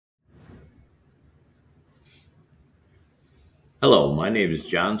Hello, my name is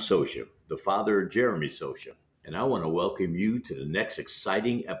John Socia, the father of Jeremy Socia, and I want to welcome you to the next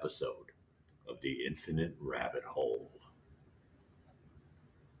exciting episode of the Infinite Rabbit Hole.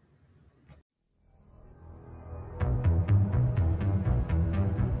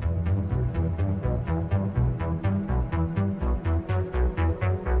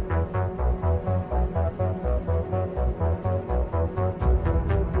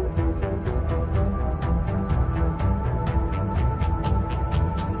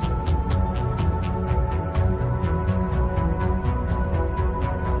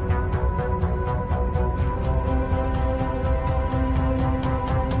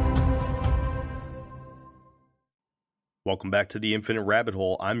 Welcome back to the Infinite Rabbit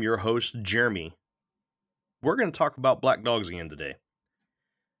Hole. I'm your host, Jeremy. We're going to talk about black dogs again today.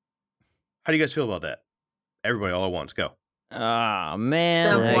 How do you guys feel about that? Everybody, all at once, go. Oh,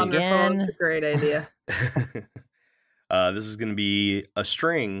 man. Sounds wonderful. Again. It's a great idea. This is going to be a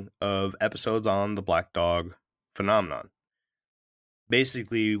string of episodes on the black dog phenomenon.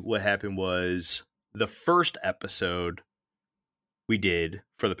 Basically, what happened was the first episode we did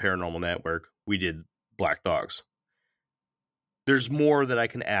for the Paranormal Network, we did black dogs. There's more that I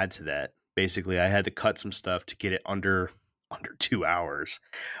can add to that. Basically, I had to cut some stuff to get it under 2 hours.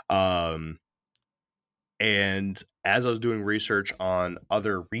 And as I was doing research on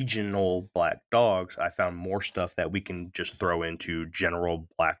other regional black dogs, I found more stuff that we can just throw into general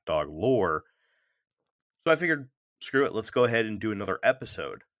black dog lore. So I figured, screw it, let's go ahead and do another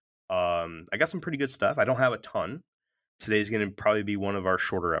episode. I got some pretty good stuff. I don't have a ton. Today's going to probably be one of our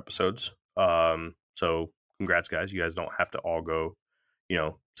shorter episodes. So congrats, guys. You guys don't have to all go,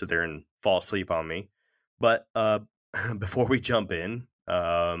 sit there and fall asleep on me. But before we jump in,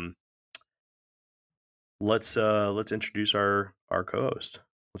 let's introduce our co-host.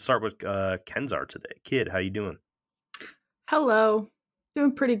 Let's start with Kenzar today. Kid, how you doing? Hello.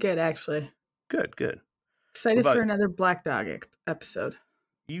 Doing pretty good, actually. Good. Excited for another Black Dog episode.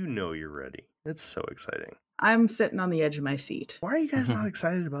 You know you're ready. It's so exciting. I'm sitting on the edge of my seat. Why are you guys not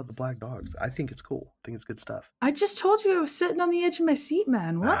excited about the black dogs? I think it's cool. I think it's good stuff. I just told you I was sitting on the edge of my seat,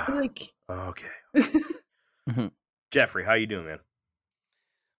 man. What? Okay. Jeffrey, how you doing, man?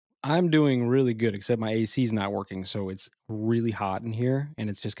 I'm doing really good, except my AC is not working, so it's really hot in here, and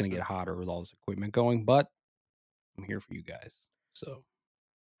it's just going to get hotter with all this equipment going, but I'm here for you guys. So,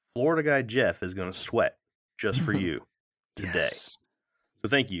 Florida guy Jeff is going to sweat just for you today. Yes. So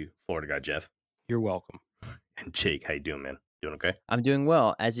thank you, Florida guy Jeff. You're welcome. And Jake, how you doing, man? Doing okay? I'm doing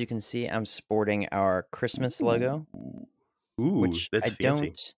well. As you can see, I'm sporting our Christmas logo, which that's I fancy.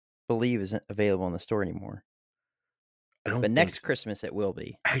 don't believe isn't available in the store anymore. But next Christmas it will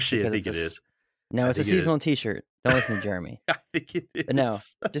be. Actually, I think it is. No, it's a seasonal T-shirt. Don't listen to Jeremy. I think it is. But no,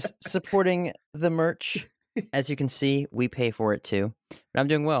 just supporting the merch. As you can see, we pay for it too. But I'm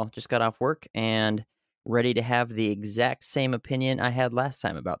doing well. Just got off work and ready to have the exact same opinion I had last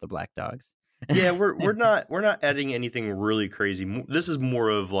time about the black dogs. Yeah, we're not adding anything really crazy. This is more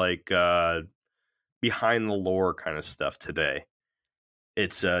of like behind the lore kind of stuff today.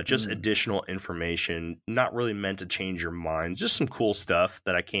 It's just additional information, not really meant to change your mind. Just some cool stuff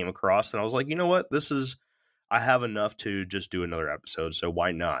that I came across, and I was like, you know what, I have enough to just do another episode, so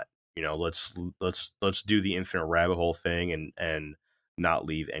why not? Let's do the Infinite Rabbit Hole thing and not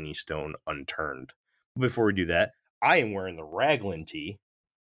leave any stone unturned. Before we do that, I am wearing the Raglan tee.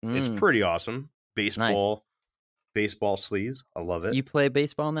 It's pretty awesome. Baseball sleeves. I love it. You play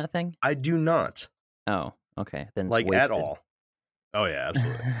baseball in that thing? I do not. Oh, okay. Then it's like wasted. at all. Oh yeah,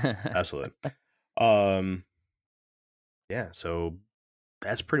 absolutely. Absolutely. Yeah, so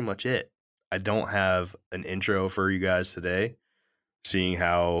that's pretty much it. I don't have an intro for you guys today, seeing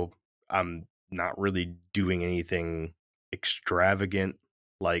how I'm not really doing anything extravagant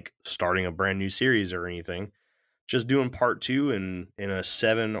like starting a brand new series or anything. Just doing part 2 in a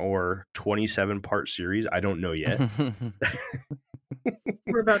 7 or 27 part series. I don't know yet.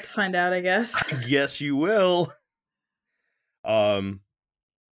 We're about to find out, I guess. I guess you will. Yeah,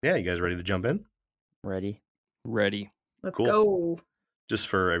 you guys ready to jump in? Ready. Let's Cool. go. Just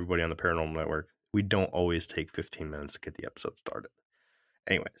for everybody on the Paranormal Network, we don't always take 15 minutes to get the episode started.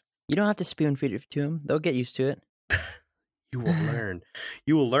 Anyways. You don't have to spoon feed it to them. They'll get used to it. You will learn.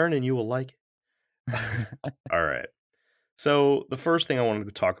 You will learn and you will like it. All right. So the first thing I wanted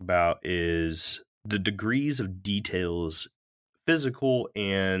to talk about is the degrees of details, physical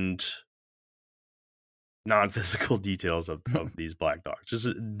and non-physical details of these black dogs. Just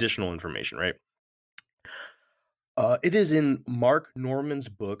additional information, right? It is in Mark Norman's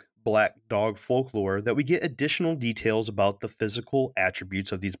book, Black Dog Folklore, that we get additional details about the physical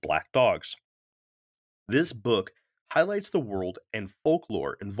attributes of these black dogs. This book highlights the world and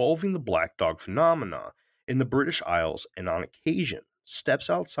folklore involving the black dog phenomena in the British Isles and on occasion steps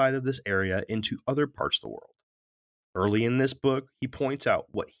outside of this area into other parts of the world. Early in this book, he points out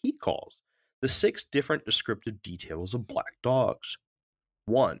what he calls the 6 different descriptive details of black dogs.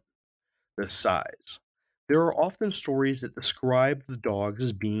 1. The size. There are often stories that describe the dogs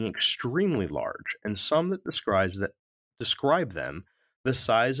as being extremely large, and some that describe them the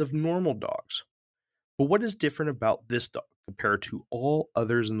size of normal dogs. But what is different about this dog compared to all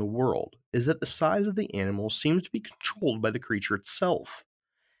others in the world is that the size of the animal seems to be controlled by the creature itself.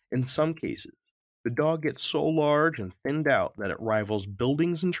 In some cases, the dog gets so large and thinned out that it rivals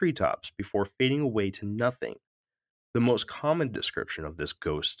buildings and treetops before fading away to nothing. The most common description of this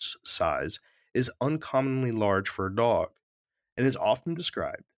ghost's size is uncommonly large for a dog, and is often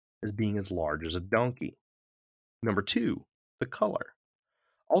described as being as large as a donkey. Number 2, the color.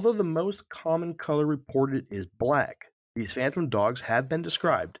 Although the most common color reported is black, these phantom dogs have been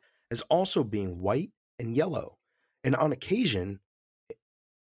described as also being white and yellow, and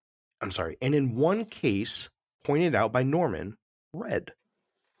in one case, pointed out by Norman, red.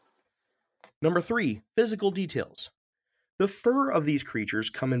 Number 3, physical details. The fur of these creatures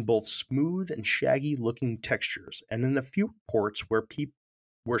come in both smooth and shaggy looking textures, and in a few reports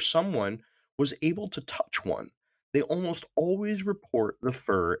where someone was able to touch one, they almost always report the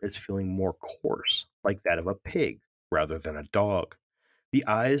fur as feeling more coarse, like that of a pig, rather than a dog. The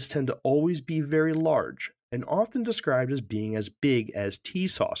eyes tend to always be very large, and often described as being as big as tea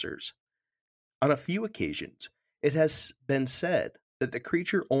saucers. On a few occasions, it has been said that the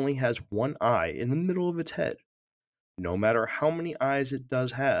creature only has one eye in the middle of its head. No matter how many eyes it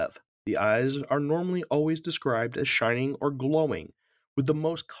does have, the eyes are normally always described as shining or glowing, with the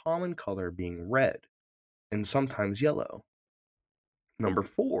most common color being red, and sometimes yellow. Number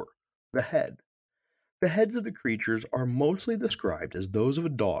 4, the head. The heads of the creatures are mostly described as those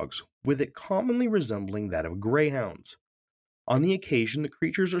of dogs, with it commonly resembling that of greyhounds. On the occasion, the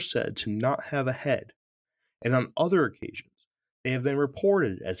creatures are said to not have a head, and on other occasions, they have been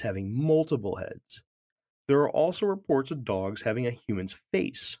reported as having multiple heads. There are also reports of dogs having a human's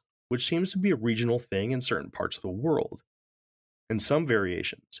face, which seems to be a regional thing in certain parts of the world. And some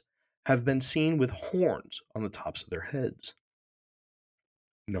variations have been seen with horns on the tops of their heads.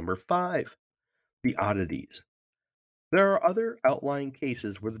 Number 5, the oddities. There are other outlying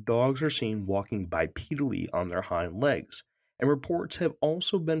cases where the dogs are seen walking bipedally on their hind legs, and reports have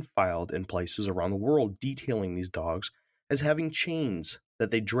also been filed in places around the world detailing these dogs as having chains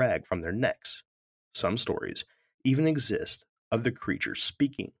that they drag from their necks. Some stories even exist of the creatures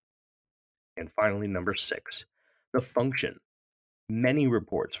speaking. And finally, number 6, the function. Many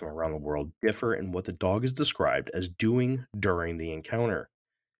reports from around the world differ in what the dog is described as doing during the encounter.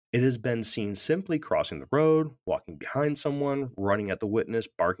 It has been seen simply crossing the road, walking behind someone, running at the witness,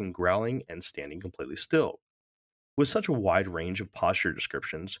 barking, growling, and standing completely still. With such a wide range of posture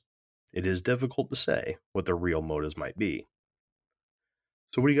descriptions, it is difficult to say what the real motives might be.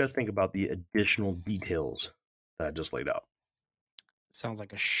 So what do you guys think about the additional details that I just laid out? Sounds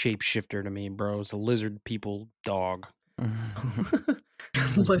like a shapeshifter to me, bro. It's a lizard people dog.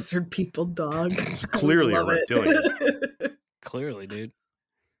 Lizard people dog. It's clearly a reptilian. Clearly, dude.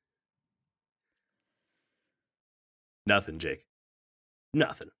 Nothing, Jake.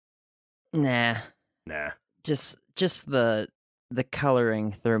 Nothing. Nah. Just the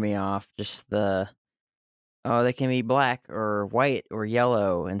coloring threw me off. Just they can be black or white or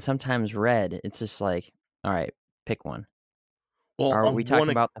yellow and sometimes red. It's just like, all right, pick one. Well, are we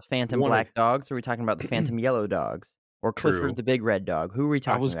talking about the phantom black dogs, or are we talking about the phantom yellow dogs? Or Clifford True. the big red dog? Who are we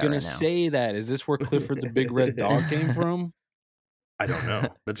talking about? I was going to say that. Is this where Clifford the big red dog came from? I don't know.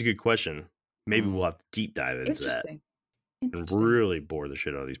 That's a good question. Maybe we'll have to deep dive into that. And really bore the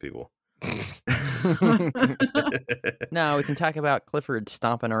shit out of these people. No, we can talk about Clifford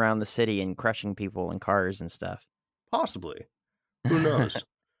stomping around the city and crushing people and cars and stuff. Possibly. Who knows?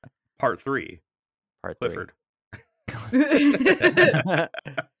 Part 3. Clifford.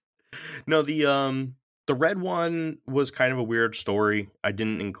 No, the red one was kind of a weird story. I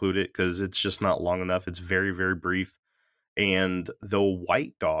didn't include it because it's just not long enough. It's very, very brief. And the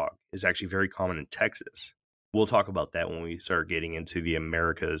white dog is actually very common in Texas. We'll talk about that when we start getting into the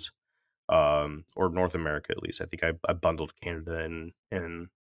Americas, or North America at least. I think I bundled Canada and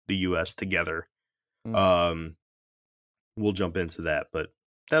the US together. We'll jump into that, but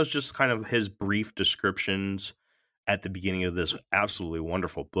that was just kind of his brief descriptions at the beginning of this absolutely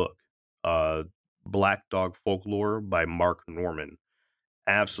wonderful book. Black Dog Folklore by Mark Norman.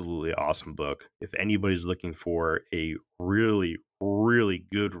 Absolutely awesome book. If anybody's looking for a really, really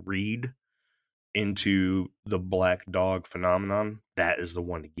good read into the black dog phenomenon, that is the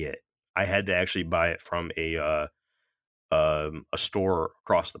one to get. I had to actually buy it from a store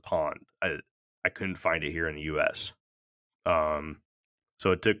across the pond. I couldn't find it here in the U.S.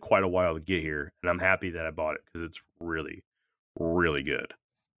 So it took quite a while to get here, and I'm happy that I bought it because it's really, really good.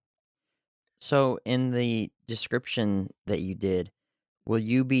 So, in the description that you did, will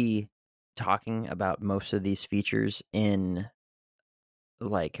you be talking about most of these features in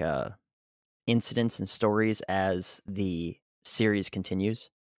like incidents and stories as the series continues?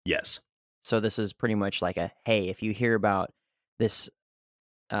 Yes. So this is pretty much like a, hey, if you hear about this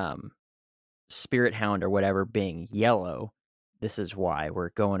spirit hound or whatever being yellow, this is why. We're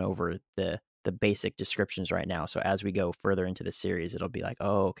going over the basic descriptions right now. So as we go further into the series, it'll be like,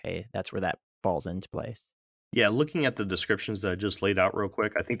 oh, okay, that's where that falls into place. Yeah, looking at the descriptions that I just laid out real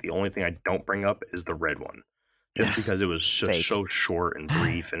quick, I think the only thing I don't bring up is the red one. Just because it was Fake. so short and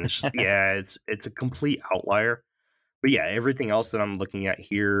brief, and it's just, yeah, it's a complete outlier. But yeah, everything else that I'm looking at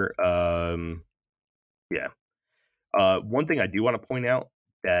here, yeah. One thing I do want to point out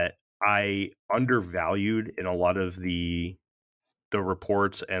that I undervalued in a lot of the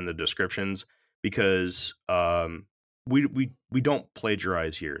reports and the descriptions, because we don't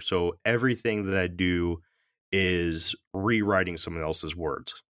plagiarize here. So everything that I do is rewriting someone else's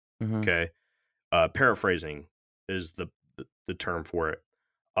words. Mhm. Okay. Paraphrasing is the term for it.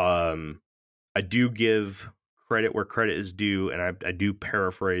 I do give credit where credit is due, and I do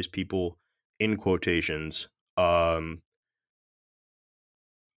paraphrase people in quotations. A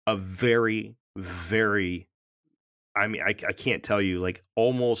very, very, I mean, I can't tell you, like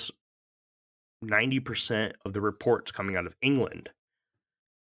almost 90% of the reports coming out of England,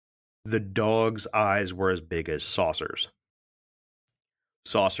 the dog's eyes were as big as saucers.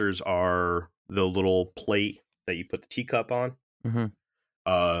 Saucers are the little plate that you put the teacup on. Mhm.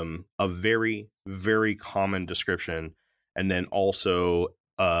 A very, very common description. And then also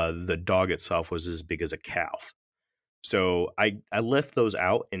the dog itself was as big as a calf. So I left those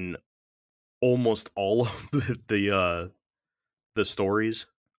out in almost all of the stories,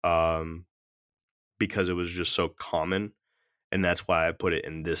 because it was just so common, and that's why I put it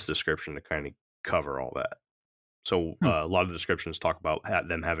in this description to kind of cover all that. So a lot of the descriptions talk about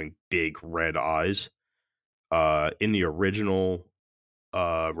them having big red eyes. In the original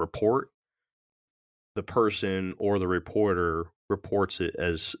report, the person or the reporter reports it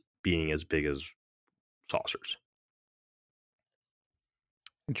as being as big as saucers.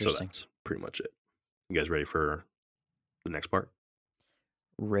 So Interesting. that's pretty much it. You guys ready for the next part?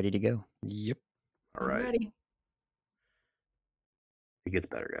 Ready to go. Yep. All I'm right. ready. It gets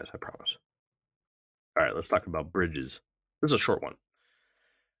better, guys, I promise. All right, let's talk about bridges. This is a short one.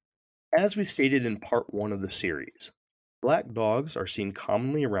 As we stated in part 1 of the series, black dogs are seen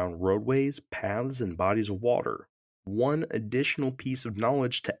commonly around roadways, paths, and bodies of water. One additional piece of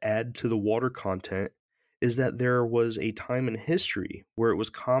knowledge to add to the water content is that there was a time in history where it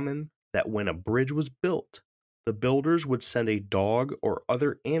was common that when a bridge was built, the builders would send a dog or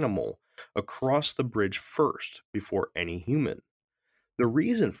other animal across the bridge first before any human. The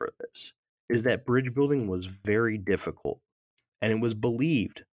reason for this is that bridge building was very difficult, and it was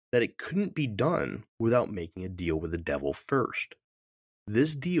believed that it couldn't be done without making a deal with the devil first.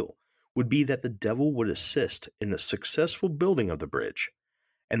 This deal would be that the devil would assist in the successful building of the bridge,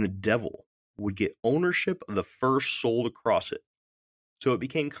 and the devil would get ownership of the first soul to cross it. So it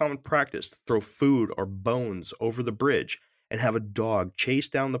became common practice to throw food or bones over the bridge and have a dog chase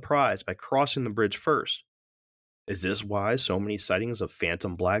down the prize by crossing the bridge first. Is this why so many sightings of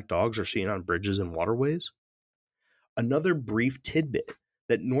phantom black dogs are seen on bridges and waterways? Another brief tidbit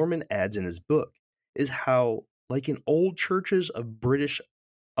that Norman adds in his book is how, like in old churches of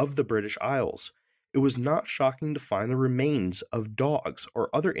the British Isles, it was not shocking to find the remains of dogs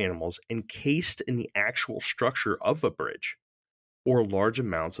or other animals encased in the actual structure of a bridge, or large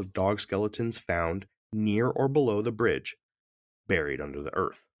amounts of dog skeletons found near or below the bridge, buried under the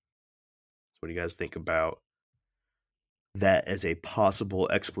earth. So what do you guys think about that as a possible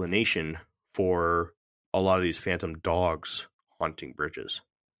explanation for a lot of these phantom dogs haunting bridges?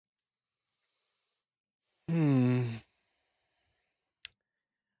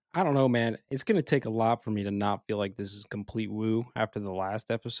 I don't know, man. It's going to take a lot for me to not feel like this is complete woo after the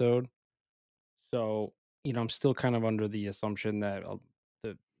last episode. So, I'm still kind of under the assumption that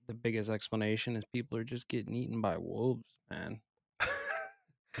the biggest explanation is people are just getting eaten by wolves, man.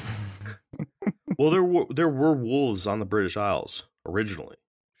 Well, there were wolves on the British Isles originally.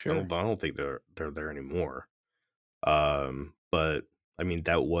 Sure. I don't think they're there anymore. But I mean,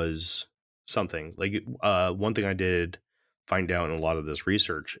 that was something. Like one thing I did find out in a lot of this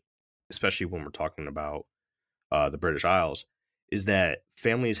research especially when we're talking about the British Isles, is that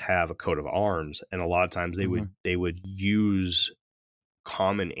families have a coat of arms, and a lot of times they would use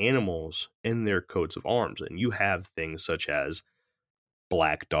common animals in their coats of arms, and you have things such as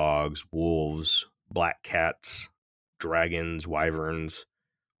black dogs, wolves, black cats, dragons, wyverns,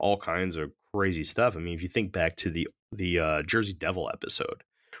 all kinds of crazy stuff. I mean, if you think back to the Jersey Devil episode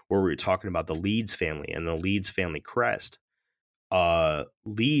where we were talking about the Leeds family and the Leeds family crest,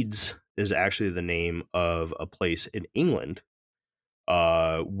 Leeds is actually the name of a place in England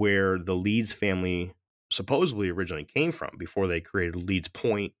where the Leeds family supposedly originally came from before they created Leeds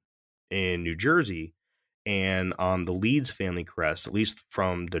Point in New Jersey. And on the Leeds family crest, at least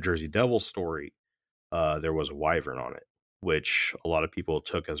from the Jersey Devil story, there was a wyvern on it, which a lot of people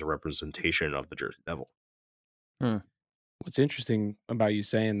took as a representation of the Jersey Devil. What's interesting about you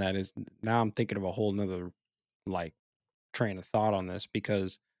saying that is now I'm thinking of a whole nother like train of thought on this,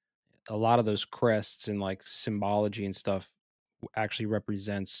 because a lot of those crests and like symbology and stuff actually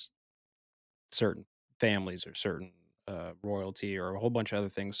represents certain families or certain royalty or a whole bunch of other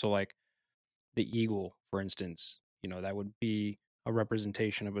things. So like the eagle, for instance, that would be a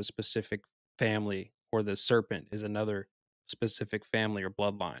representation of a specific family, or the serpent is another specific family or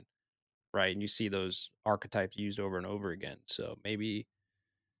bloodline, right? And you see those archetypes used over and over again. So maybe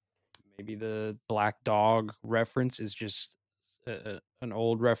the black dog reference is just an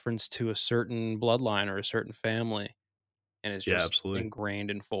old reference to a certain bloodline or a certain family, and it's Yeah, just absolutely.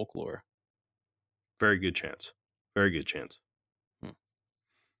 ingrained in folklore. Very good chance. Very good chance. Hmm.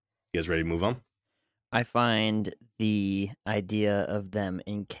 You guys ready to move on? I find the idea of them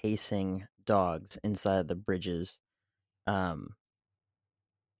encasing dogs inside the bridges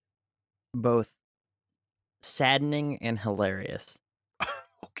both saddening and hilarious.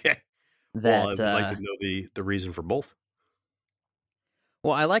 Okay. Well, I would like to know the reason for both.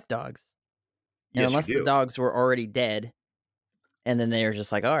 Well, I like dogs. And Yes, unless you the do. dogs were already dead, and then they were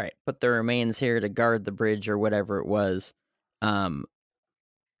just like, all right, put the remains here to guard the bridge or whatever it was.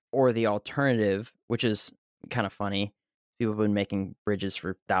 Or the alternative, which is kind of funny. People have been making bridges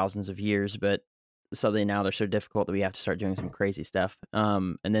for thousands of years, but suddenly now they're so difficult that we have to start doing some crazy stuff.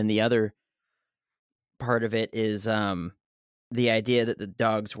 And then the other part of it is the idea that the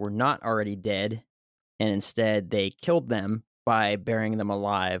dogs were not already dead, and instead they killed them by burying them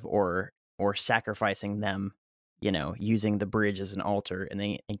alive or sacrificing them, using the bridge as an altar and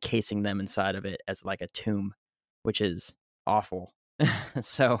then encasing them inside of it as like a tomb, which is awful.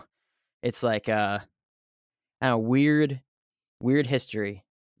 So it's like a weird history,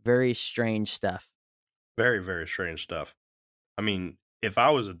 very strange stuff. Very, very strange stuff. I mean, if I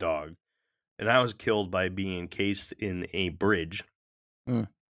was a dog and I was killed by being encased in a bridge,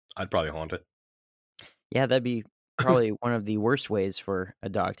 I'd probably haunt it. Yeah, that'd be probably one of the worst ways for a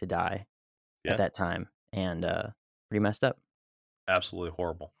dog to die at that time, and pretty messed up. Absolutely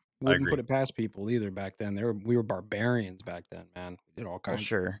horrible. Wouldn't put it past people either back then. We were barbarians back then, man. We did all kinds of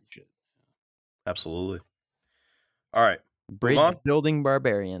shit. Absolutely. All right. Bridge building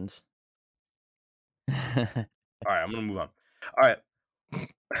barbarians. All right, I'm going to move on. All right.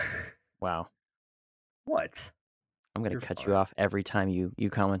 Wow. What? I'm going to cut you off every time you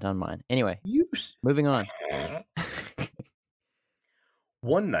comment on mine. Anyway, moving on.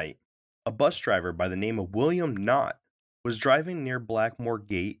 One night, a bus driver by the name of William Knott was driving near Blackmore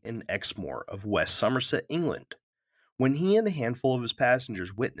Gate in Exmoor of West Somerset, England, when he and a handful of his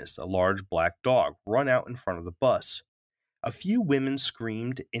passengers witnessed a large black dog run out in front of the bus. A few women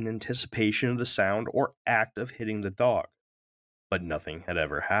screamed in anticipation of the sound or act of hitting the dog, but nothing had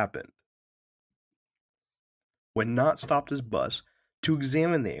ever happened. When Knott stopped his bus to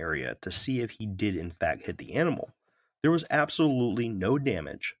examine the area to see if he did in fact hit the animal, there was absolutely no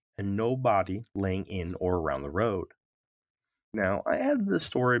damage and no body laying in or around the road. Now, I added this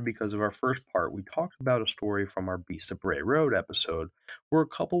story because of our first part. We talked about a story from our Beast of Bray Road episode where a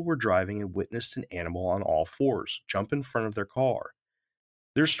couple were driving and witnessed an animal on all fours jump in front of their car.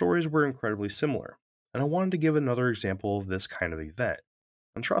 Their stories were incredibly similar, and I wanted to give another example of this kind of event.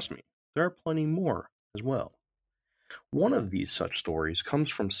 And trust me, there are plenty more as well. One of these such stories comes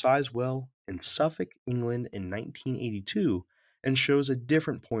from Sizewell in Suffolk, England in 1982 and shows a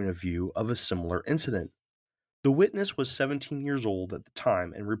different point of view of a similar incident. The witness was 17 years old at the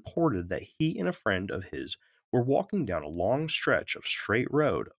time and reported that he and a friend of his were walking down a long stretch of straight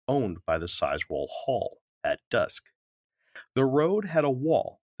road owned by the Sizewell Hall at dusk. The road had a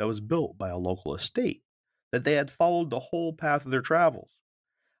wall that was built by a local estate that they had followed the whole path of their travels.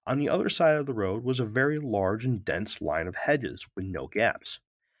 On the other side of the road was a very large and dense line of hedges with no gaps.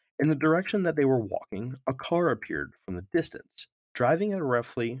 In the direction that they were walking, a car appeared from the distance, driving at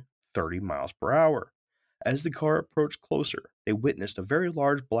roughly 30 miles per hour. As the car approached closer, they witnessed a very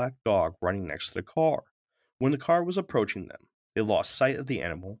large black dog running next to the car. When the car was approaching them, they lost sight of the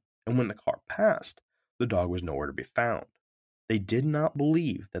animal, and when the car passed, the dog was nowhere to be found. They did not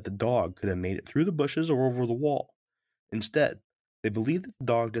believe that the dog could have made it through the bushes or over the wall. Instead, they believed that the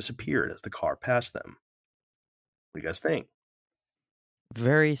dog disappeared as the car passed them. What do you guys think?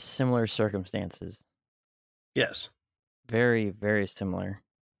 Very similar circumstances. Yes. Very, very similar.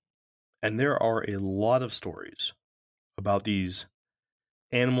 And there are a lot of stories about these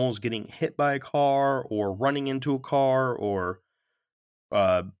animals getting hit by a car or running into a car or,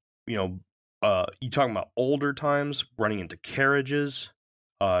 you talking about older times, running into carriages,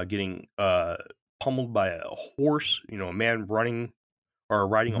 getting pummeled by a horse, a man running or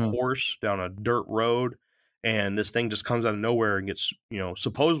riding a horse down a dirt road, and this thing just comes out of nowhere and gets,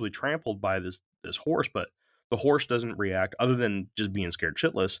 supposedly trampled by this horse, but the horse doesn't react other than just being scared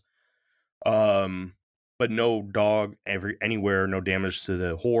shitless. But no dog anywhere, no damage to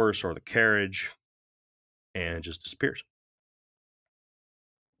the horse or the carriage, and it just disappears.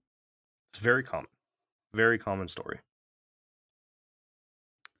 It's very common story.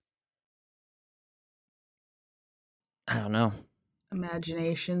 I don't know.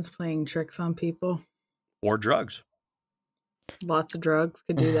 Imaginations playing tricks on people. Or drugs. Lots of drugs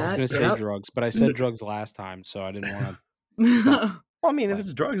could do that. I was going to say drugs, but I said drugs last time, so I didn't want to. Well, I mean, if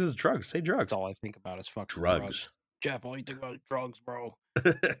it's drugs, it's drugs. Say drugs. That's all I think about is fucking drugs. Jeff, all you think about is drugs, bro.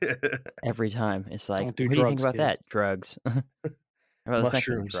 Every time. It's like, Don't do what do you think drugs, about kids. that? Drugs. About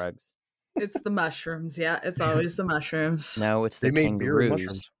Mushrooms. Drugs. It's the mushrooms. Yeah, it's always the mushrooms. No, it's the They made beer with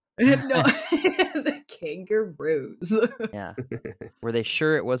kangaroos. mushrooms. No, the kangaroos. Yeah. Were they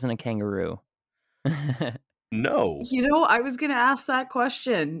sure it wasn't a kangaroo? No. I was going to ask that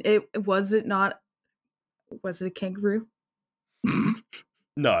question. Was it a kangaroo?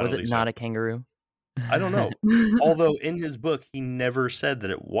 No, I Was don't it think not so. a kangaroo? I don't know. Although in his book, he never said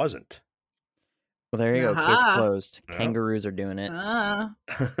that it wasn't. Well, there you go. Case Aha. closed. Yeah. Kangaroos are doing it.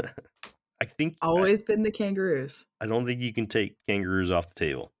 I think Always been the kangaroos. I don't think you can take kangaroos off the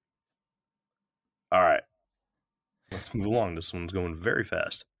table. All right. Let's move along. This one's going very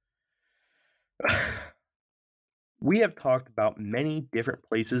fast. We have talked about many different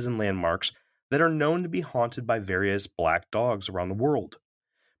places and landmarks that are known to be haunted by various black dogs around the world.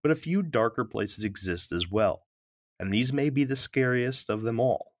 But a few darker places exist as well, and these may be the scariest of them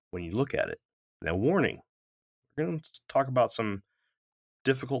all when you look at it. Now, warning, we're going to talk about some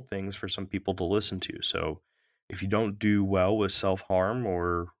difficult things for some people to listen to, so if you don't do well with self-harm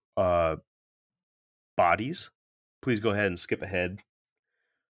or bodies, please go ahead and skip ahead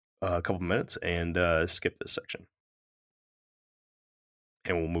a couple minutes and skip this section.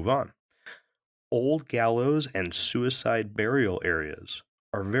 And we'll move on. Old gallows and suicide burial areas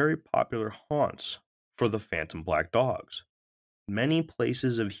are very popular haunts for the phantom black dogs. Many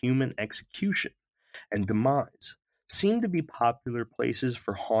places of human execution and demise seem to be popular places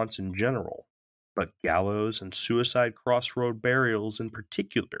for haunts in general, but gallows and suicide crossroad burials in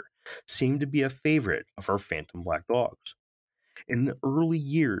particular seem to be a favorite of our phantom black dogs. In the early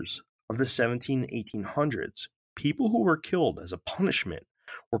years of the 1700s and 1800s, people who were killed as a punishment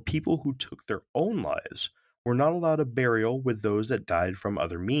or people who took their own lives were not allowed a burial with those that died from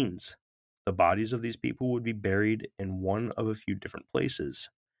other means. The bodies of these people would be buried in one of a few different places,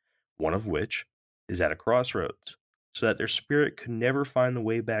 one of which is at a crossroads, so that their spirit could never find the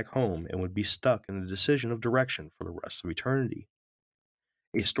way back home and would be stuck in the decision of direction for the rest of eternity.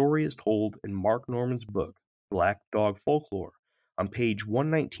 A story is told in Mark Norman's book, Black Dog Folklore, on page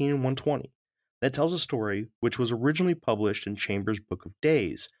 119 and 120, that tells a story which was originally published in Chambers' Book of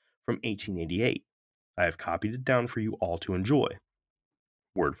Days from 1888. I have copied it down for you all to enjoy.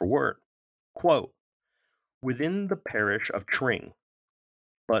 Word for word. Quote, within the parish of Tring,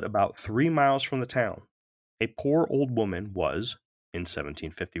 but about 3 miles from the town, a poor old woman was, in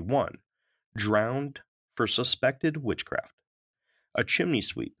 1751, drowned for suspected witchcraft. A chimney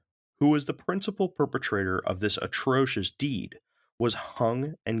sweep, who was the principal perpetrator of this atrocious deed, was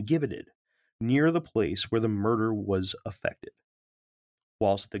hung and gibbeted near the place where the murder was effected.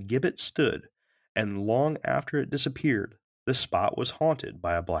 Whilst the gibbet stood, and long after it disappeared, the spot was haunted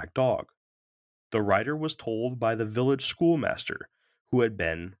by a black dog. The writer was told by the village schoolmaster, who had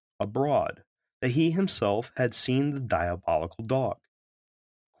been abroad, that he himself had seen the diabolical dog.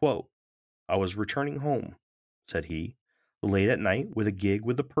 Quote, I was returning home, said he, late at night with a gig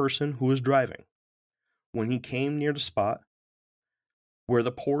with the person who was driving. When he came near the spot where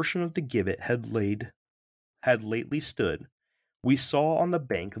the portion of the gibbet had lately stood, we saw on the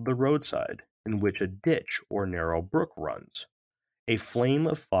bank of the roadside, in which a ditch or narrow brook runs, a flame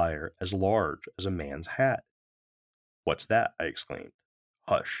of fire as large as a man's hat. "What's that?" I exclaimed.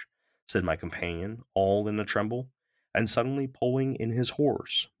 "Hush," said my companion, all in a tremble, and suddenly pulling in his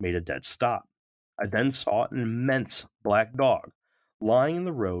horse, made a dead stop. I then saw an immense black dog lying in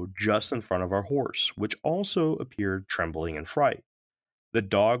the road just in front of our horse, which also appeared trembling in fright. The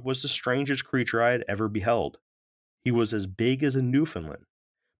dog was the strangest creature I had ever beheld. He was as big as a Newfoundland,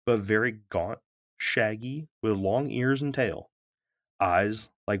 but very gaunt, shaggy, with long ears and tail, eyes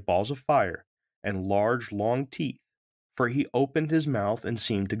like balls of fire, and large, long teeth, for he opened his mouth and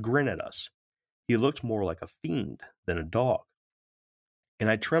seemed to grin at us. He looked more like a fiend than a dog, and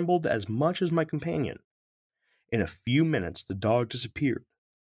I trembled as much as my companion. In a few minutes the dog disappeared,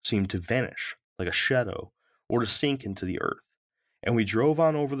 seemed to vanish like a shadow, or to sink into the earth, and we drove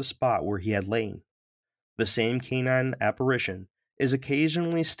on over the spot where he had lain. The same canine apparition is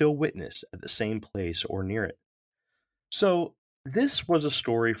occasionally still witnessed at the same place or near it. So, this was a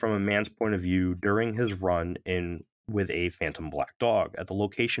story from a man's point of view during his run in with a phantom black dog at the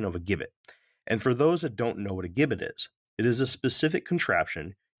location of a gibbet. And for those that don't know what a gibbet is, it is a specific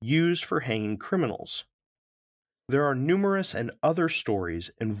contraption used for hanging criminals. There are numerous and other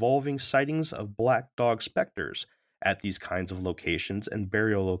stories involving sightings of black dog specters at these kinds of locations and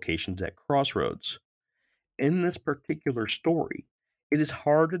burial locations at crossroads. In this particular story, it is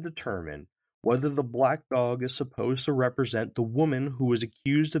hard to determine whether the black dog is supposed to represent the woman who was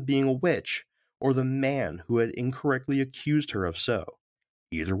accused of being a witch or the man who had incorrectly accused her of so.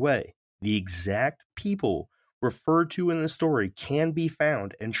 Either way, the exact people referred to in the story can be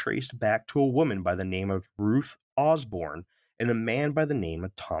found and traced back to a woman by the name of Ruth Osborne and a man by the name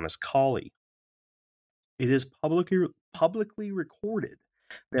of Thomas Colley. It is publicly recorded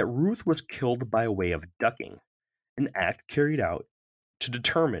that Ruth was killed by way of ducking, an act carried out to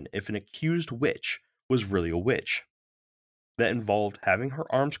determine if an accused witch was really a witch, that involved having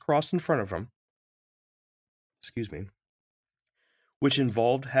her arms crossed in front of them, which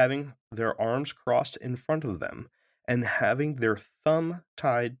involved having their arms crossed in front of them and having their thumb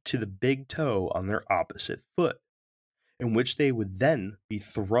tied to the big toe on their opposite foot, in which they would then be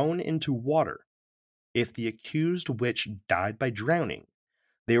thrown into water. If the accused witch died by drowning,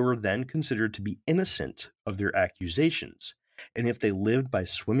 they were then considered to be innocent of their accusations, and if they lived by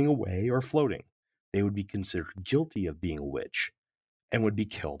swimming away or floating, they would be considered guilty of being a witch and would be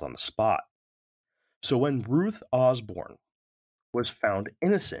killed on the spot. So when Ruth Osborne was found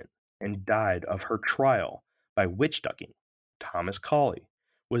innocent and died of her trial by witch ducking, Thomas Colley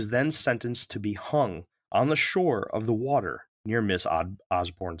was then sentenced to be hung on the shore of the water near Miss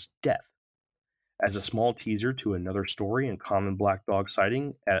Osborne's death. As a small teaser to another story and common black dog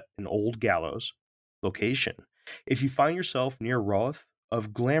sighting at an old gallows location, if you find yourself near Redfern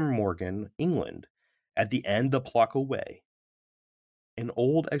of Glamorgan, England, at the end of Plocko Way, an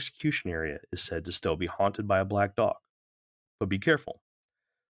old execution area is said to still be haunted by a black dog. But be careful.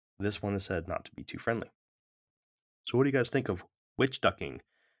 This one is said not to be too friendly. So what do you guys think of witch ducking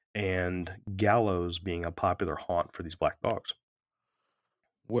and gallows being a popular haunt for these black dogs?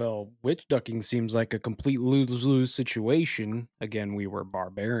 Well, witch ducking seems like a complete lose-lose situation. Again, we were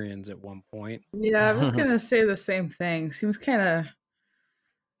barbarians at one point. Yeah, I was gonna say the same thing. Seems kind of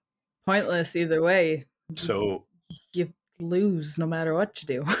pointless either way. So, You lose no matter what you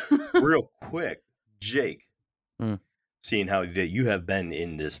do. real quick, Jake, Mm. seeing how that you have been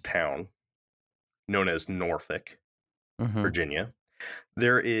in this town known as Norfolk, Mhm. Virginia,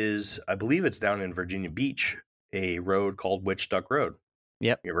 there is, I believe it's down in Virginia Beach, a road called Witch Duck Road.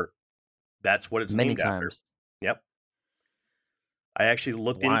 Yep. That's what it's Many named after. times. Yep. I actually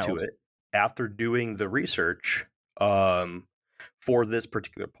looked into Wild. it after doing the research for this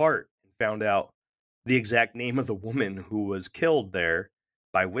particular part and found out the exact name of the woman who was killed there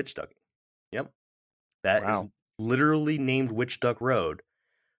by witch ducking. Yep. That is Wow. literally named Witch Duck Road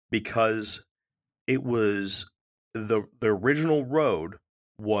because it was the original road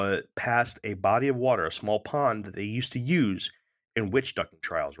was past a body of water, a small pond that they used to use in witch ducking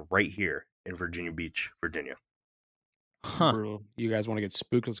trials right here in Virginia Beach, Virginia. Huh. Brutal. You guys want to get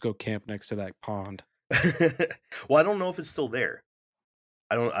spooked? Let's go camp next to that pond. Well, I don't know if it's still there.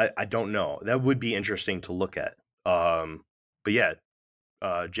 I don't know. That would be interesting to look at. But yeah,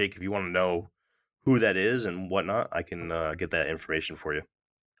 Jake, if you want to know who that is and whatnot, I can get that information for you.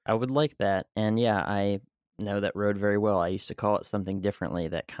 I would like that. And yeah, I know that road very well. I used to call it something differently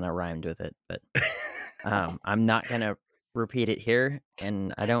that kind of rhymed with it, but I'm not going to repeat it here.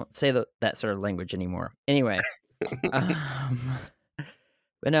 And I don't say that sort of language anymore. Anyway, but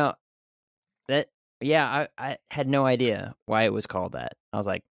no, I had no idea why it was called that. I was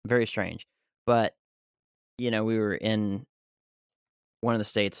like, very strange. But, we were in one of the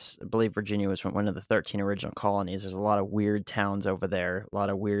states, I believe Virginia was one of the 13 original colonies. There's a lot of weird towns over there, a lot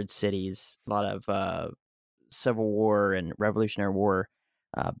of weird cities, a lot of Civil War and Revolutionary War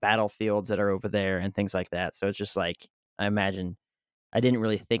battlefields that are over there and things like that. So it's just like, I imagine, I didn't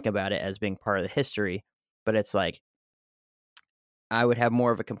really think about it as being part of the history, but it's like, I would have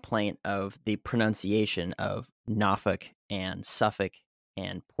more of a complaint of the pronunciation of Norfolk and Suffolk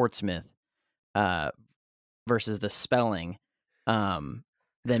and Portsmouth versus the spelling than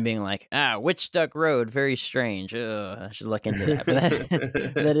being like, Witch Duck Road, very strange. I should look into that.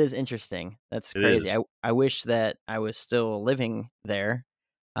 But that is interesting. That's crazy. I wish that I was still living there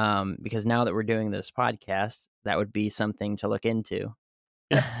because now that we're doing this podcast, that would be something to look into.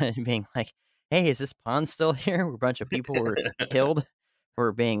 Being like, hey, is this pond still here where a bunch of people were killed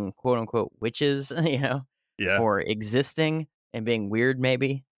for being quote unquote witches, or existing and being weird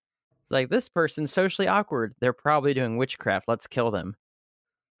maybe? Like, this person's socially awkward. They're probably doing witchcraft. Let's kill them.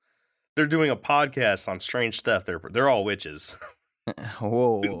 They're doing a podcast on strange stuff. They're all witches.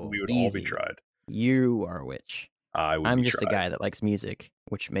 Whoa, we would easy. all be tried. You are a witch. I'm just tried. a guy that likes music,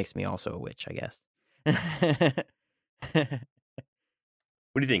 which makes me also a witch, I guess.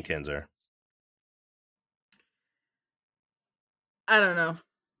 What do you think, Kenzer? I don't know.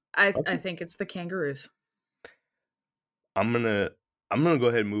 I think it's the kangaroos. I'm gonna go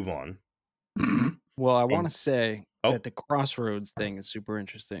ahead and move on. Well, I want to say Oh. that the crossroads thing is super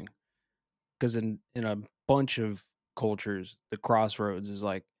interesting because in a bunch of cultures, the crossroads is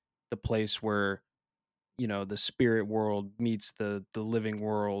like the place where the spirit world meets the living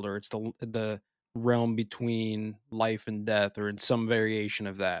world, or it's the realm between life and death, or in some variation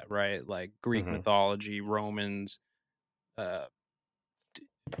of that, right? Like Greek mythology, Romans, there's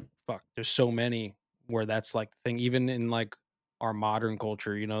so many where that's like the thing. Even in like our modern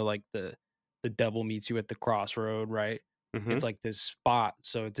culture, like the devil meets you at the crossroad, right? It's like this spot.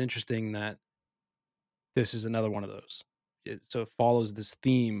 So it's interesting that this is another one of those. So it follows this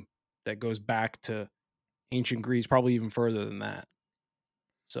theme that goes back to ancient Greece, probably even further than that.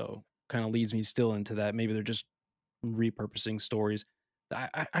 So kind of leads me still into that. Maybe they're just repurposing stories.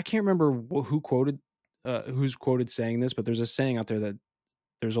 I can't remember who's quoted saying this, but there's a saying out there that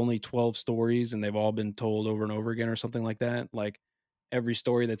there's only 12 stories and they've all been told over and over again, or something like that. Like every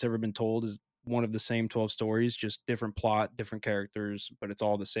story that's ever been told is one of the same 12 stories, just different plot, different characters, but it's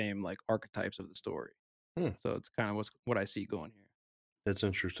all the same like archetypes of the story. So it's kind of what I see going here. That's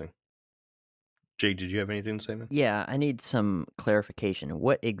interesting. Jake, did you have anything to say, man? Yeah, I need some clarification.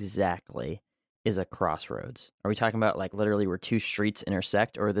 What exactly is a crossroads? Are we talking about like literally where two streets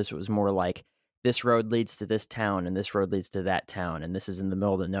intersect, or this was more like this road leads to this town and this road leads to that town and this is in the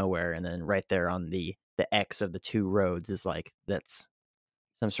middle of nowhere, and then right there on the X of the two roads is like that's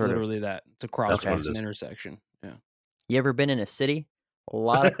some It's sort literally of that. It's a crossroads, an is. intersection. Yeah. You ever been in a city? A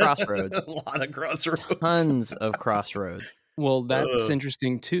lot of crossroads. A lot of crossroads. Tons of crossroads. Well, that's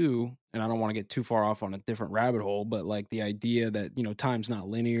interesting too, and I don't want to get too far off on a different rabbit hole, but like the idea that time's not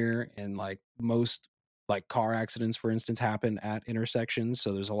linear, and like most like car accidents, for instance, happen at intersections.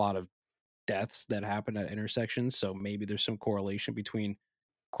 So there's a lot of deaths that happen at intersections. So maybe there's some correlation between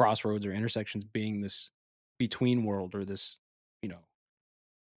crossroads or intersections being this between world, or this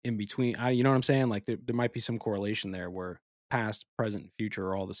in between. You know what I'm saying? Like there might be some correlation there where past, present, and future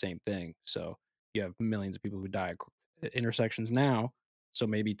are all the same thing. So you have millions of people who die at intersections now. So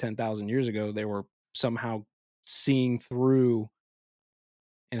maybe 10,000 years ago, they were somehow seeing through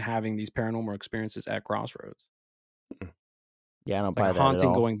and having these paranormal experiences at crossroads. Yeah, I don't Like buy a that haunting at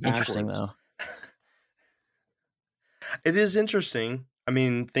all. going Interesting backwards. though. It is interesting. I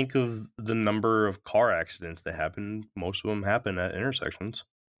mean, think of the number of car accidents that happen. Most of them happen at intersections.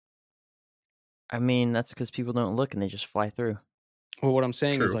 I mean, that's because people don't look and they just fly through. Well, what I'm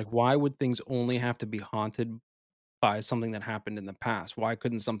saying is True. like, why would things only have to be haunted by something that happened in the past? Why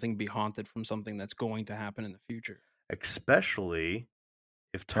couldn't something be haunted from something that's going to happen in the future? Especially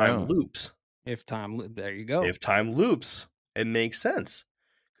if time loops. There you go. If time loops, it makes sense.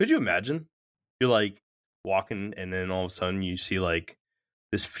 Could you imagine? You're like walking and then all of a sudden you see like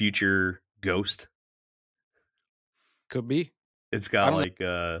this future ghost. Could be. It's got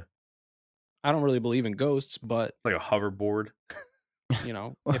I don't really believe in ghosts, but like a hoverboard.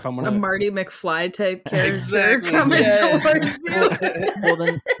 If I'm A gonna Marty McFly type character Exactly, coming yeah. towards you. Well,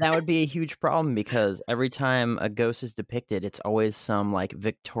 then that would be a huge problem because every time a ghost is depicted, it's always some like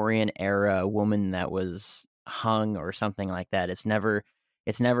Victorian era woman that was hung or something like that. It's never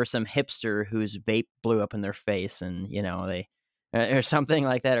some hipster whose vape blew up in their face and they or something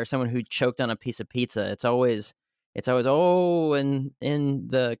like that, or someone who choked on a piece of pizza. It's always in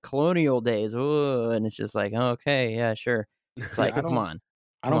the colonial days. Oh, and it's just like, okay, yeah, sure. It's See, like, I come don't on,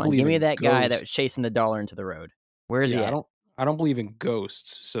 I don't give believe me in that guy that was ghosts. chasing the dollar into the road. Where is he Yeah, at? I don't believe in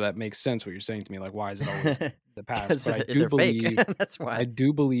ghosts, so that makes sense what you're saying to me. Like, why is it always the past? 'Cause But they're fake. That's I why.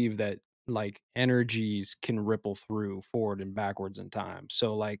 do believe that like energies can ripple through forward and backwards in time.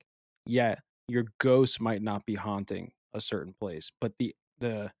 So like, yeah, your ghost might not be haunting a certain place, but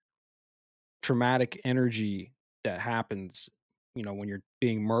the traumatic energy that happens, when you're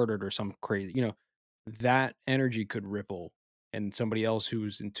being murdered or some crazy, that energy could ripple, and somebody else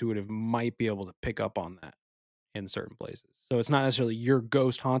who's intuitive might be able to pick up on that in certain places. So it's not necessarily your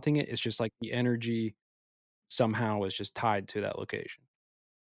ghost haunting it. It's just like the energy somehow is just tied to that location.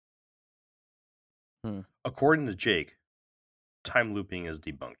 According to Jake, time looping is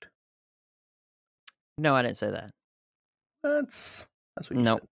debunked. No, I didn't say that. That's what you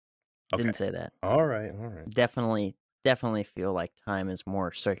Nope, said. Okay. didn't say that. All right. Definitely feel like time is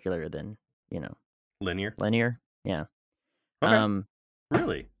more circular than, Linear. linear. Yeah. Okay.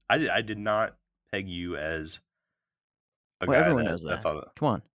 Really? I did not peg you as a Well, guy everyone that knows that. thought. Come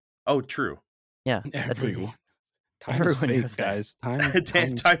on. Oh, true. Yeah, that's easy. Everyone. Time is Everyone fake, knows that. guys.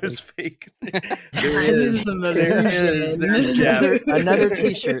 Time is fake. There Time is. is an There is. illusion. There's Jeff. Another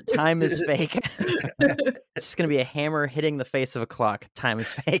T-shirt. Time is fake. It's just gonna be a hammer hitting the face of a clock. Time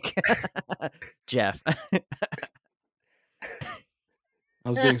is fake. Jeff. I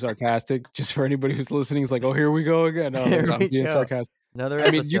was being sarcastic. Just for anybody who's listening, it's like, oh, here we go again. No, Here I'm we being go. sarcastic. Another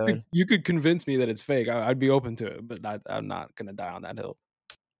I mean, episode. you could convince me that it's fake. I'd be open to it, but I'm not gonna die on that hill.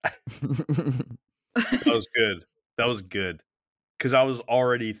 That was good. That was good. Because I was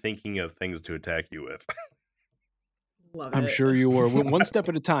already thinking of things to attack you with. Love I'm it. sure you were. One step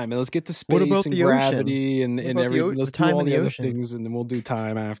at a time, and let's get to space What about and the ocean? gravity and What about the everything. Let's the do time all in the the other ocean? things, and then we'll do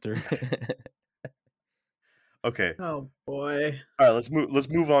time after. Okay. Oh boy. All right, let's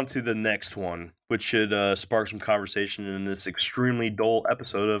move on to the next one, which should spark some conversation in this extremely dull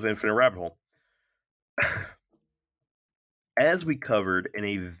episode of Infinite Rabbit Hole. As we covered in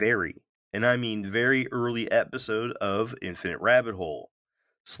a very, and I mean very early episode of Infinite Rabbit Hole,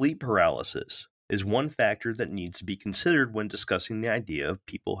 sleep paralysis is one factor that needs to be considered when discussing the idea of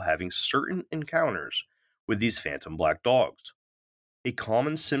people having certain encounters with these phantom black dogs. A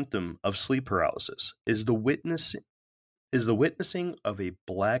common symptom of sleep paralysis is the witnessing of a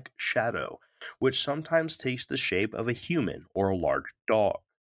black shadow, which sometimes takes the shape of a human or a large dog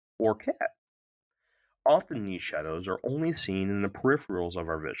or cat. Often these shadows are only seen in the peripherals of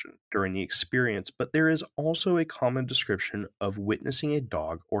our vision during the experience, but there is also a common description of witnessing a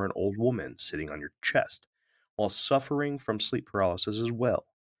dog or an old woman sitting on your chest while suffering from sleep paralysis as well.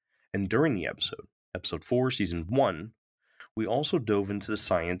 And during the episode 4, season 1, we also dove into the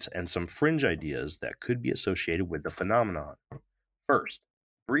science and some fringe ideas that could be associated with the phenomenon. First,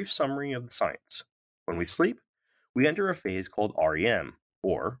 brief summary of the science. When we sleep, we enter a phase called REM,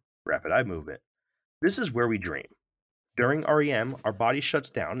 or rapid eye movement. This is where we dream. During REM, our body shuts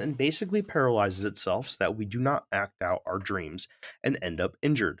down and basically paralyzes itself so that we do not act out our dreams and end up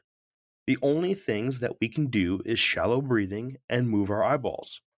injured. The only things that we can do is shallow breathing and move our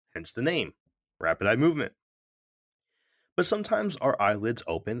eyeballs, hence the name, rapid eye movement. But sometimes our eyelids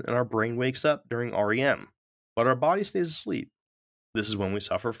open and our brain wakes up during REM, but our body stays asleep. This is when we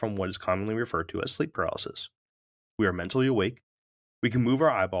suffer from what is commonly referred to as sleep paralysis. We are mentally awake, we can move our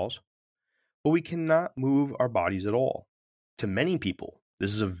eyeballs, but we cannot move our bodies at all. To many people,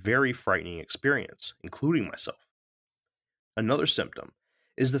 this is a very frightening experience, including myself. Another symptom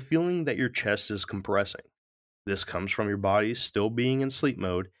is the feeling that your chest is compressing. This comes from your body still being in sleep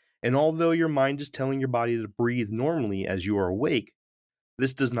mode, and although your mind is telling your body to breathe normally as you are awake,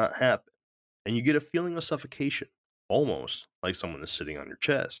 this does not happen, and you get a feeling of suffocation, almost like someone is sitting on your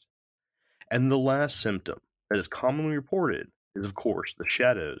chest. And the last symptom that is commonly reported is, of course, the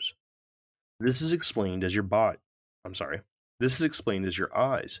shadows. This is explained as your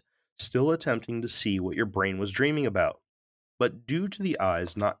eyes still attempting to see what your brain was dreaming about. But due to the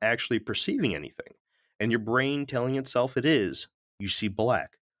eyes not actually perceiving anything, and your brain telling itself it is, you see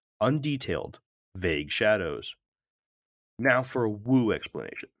black, undetailed, vague shadows. Now for a woo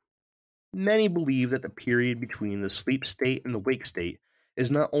explanation. Many believe that the period between the sleep state and the wake state is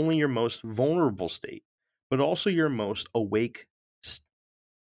not only your most vulnerable state, but also your most awake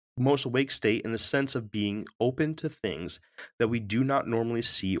state in the sense of being open to things that we do not normally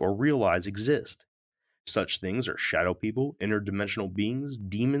see or realize exist. Such things are shadow people, interdimensional beings,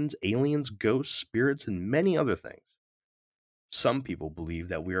 demons, aliens, ghosts, spirits, and many other things. Some people believe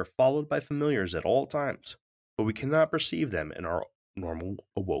that we are followed by familiars at all times, but we cannot perceive them in our normal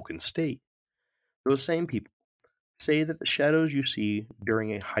awoken state. Those same people say that the shadows you see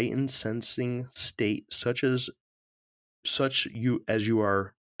during a heightened sensing state, such as such as you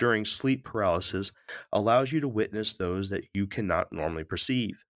are during sleep paralysis allows you to witness those that you cannot normally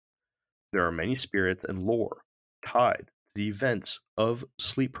perceive. There are many spirits and lore tied to the events of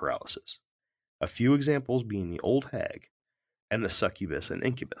sleep paralysis. A few examples being the old hag and the succubus and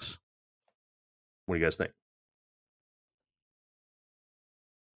incubus. What do you guys think?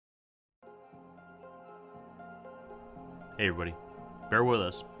 Hey everybody, bear with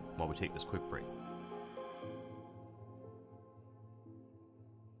us while we take this quick break.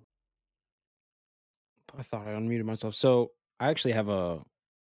 I thought I unmuted myself. So I actually have an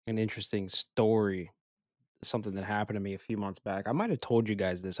interesting story, something that happened to me a few months back. I might have told you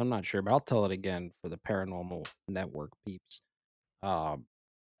guys this, I'm not sure, but I'll tell it again for the Paranormal Network peeps. Um,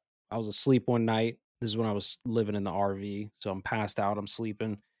 I was asleep one night. This is when I was living in the RV, so I'm passed out. I'm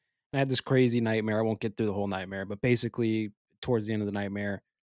sleeping. And I had this crazy nightmare. I won't get through the whole nightmare, but basically, towards the end of the nightmare,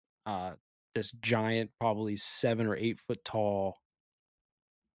 uh, this giant, probably 7 or 8 foot tall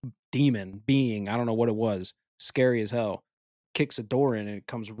demon being, I don't know what it was, scary as hell, kicks a door in and it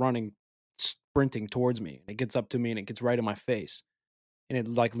comes running, sprinting towards me. And it gets up to me and it gets right in my face. And it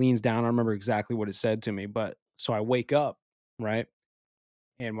like leans down. I remember exactly what it said to me. But so I wake up, right?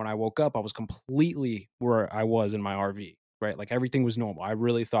 And when I woke up, I was completely where I was in my RV, right? Like everything was normal. I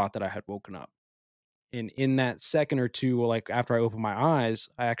really thought that I had woken up. And in that second or two, like after I opened my eyes,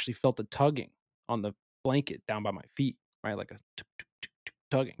 I actually felt a tugging on the blanket down by my feet, right? Like a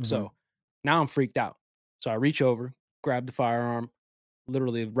tugging. Mhm. So now I'm freaked out. So I reach over, grab the firearm,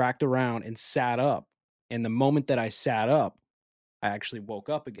 literally racked around and sat up. And the moment that I sat up, I actually woke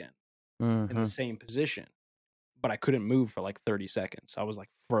up again in the Mhm. same position, but I couldn't move for like 30 seconds. I was like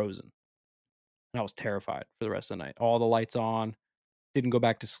frozen. And I was terrified for the rest of the night. All the lights on, didn't go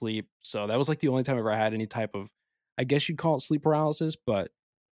back to sleep. So that was like the only time I ever had any type of, I guess you'd call it sleep paralysis, but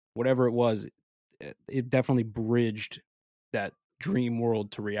whatever it was, it definitely bridged that dream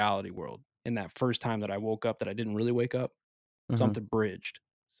world to reality world. And that first time that I woke up, that I didn't really wake up, Mhm. something bridged.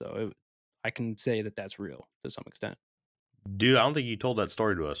 So I can say that that's real to some extent. Dude, I don't think you told that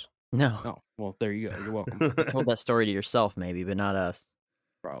story to us. No, Oh, well, there you go. You're welcome. you told that story to yourself, maybe, but not us.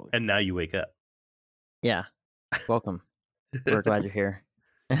 Probably. And now you wake up. Yeah, welcome. We're glad you're here.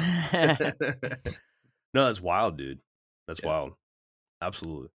 No, that's wild, dude. That's Yeah. wild.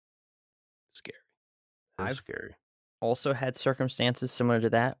 Absolutely. Scary. That's I've- scary. Also had circumstances similar to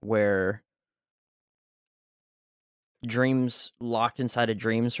that where dreams locked inside a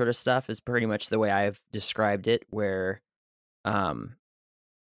dream sort of stuff is pretty much the way I've described it, where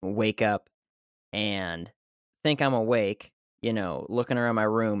wake up and think I'm awake, looking around my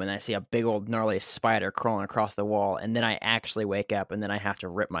room, and I see a big old gnarly spider crawling across the wall, and then I actually wake up, and then I have to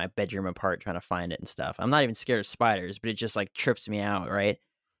rip my bedroom apart trying to find it and stuff. I'm not even scared of spiders, but it just like trips me out, right?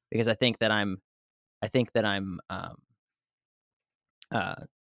 Because I think that I'm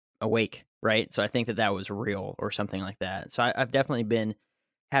awake, right? So I think that was real or something like that. So I've definitely been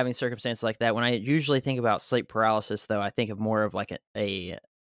having circumstances like that. When I usually think about sleep paralysis, though, I think of more of like a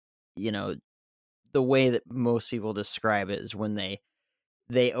the way that most people describe it is when they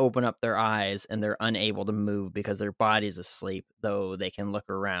open up their eyes and they're unable to move because their body's asleep, though they can look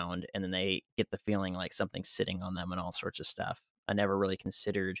around, and then they get the feeling like something's sitting on them and all sorts of stuff. I never really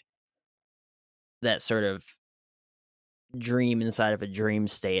considered that sort of dream inside of a dream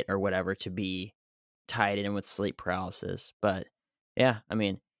state or whatever to be tied in with sleep paralysis. But yeah, I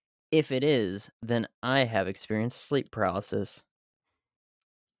mean, if it is, then I have experienced sleep paralysis.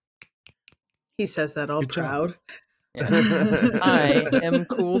 He says that all Good job. proud. Yeah. I am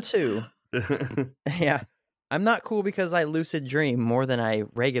cool too. Yeah. I'm not cool because I lucid dream more than I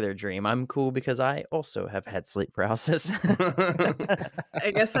regular dream. I'm cool because I also have had sleep paralysis.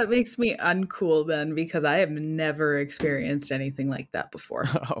 I guess that makes me uncool then, because I have never experienced anything like that before.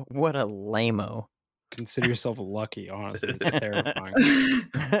 Oh, what a lame-o. Consider yourself lucky, honestly. It's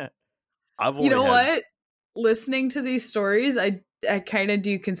terrifying. I've You know only had- what? Listening to these stories, I kind of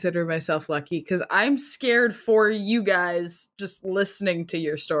do consider myself lucky, because I'm scared for you guys just listening to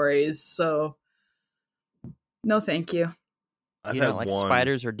your stories. So, no, thank you. I've You had don't like one.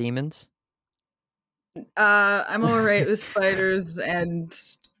 spiders or demons? I'm all right with spiders, and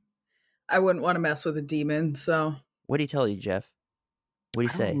I wouldn't want to mess with a demon. So, What do you tell you, Jeff? What do you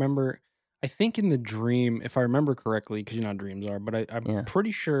I don't say? remember. I think in the dream, if I remember correctly, because you know how dreams are, but I'm Yeah.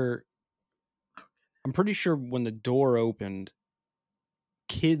 pretty sure. I'm pretty sure when the door opened,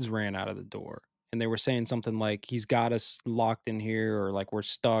 kids ran out of the door, and they were saying something like, "He's got us locked in here," or like, "We're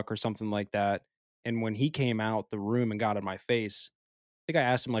stuck," or something like that. And when he came out the room and got in my face, I think I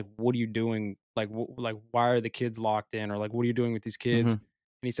asked him like, "What are you doing? Like, like why are the kids locked in?" Or like, "What are you doing with these kids?" Mhm. And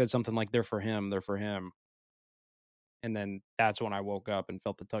he said something like, "They're for him. They're for him." and then that's when I woke up and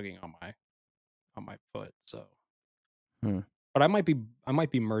felt the tugging on my foot. So, but I might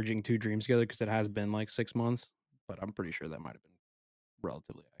be merging two dreams together because it has been like 6 months. But I'm pretty sure that might have been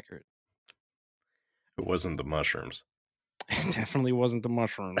relatively accurate. It wasn't the mushrooms. It definitely wasn't the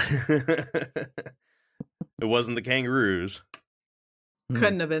mushrooms. It wasn't the kangaroos.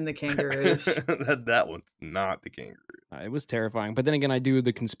 Couldn't have been the kangaroos. that one's not the kangaroo. It was terrifying. But then again, I do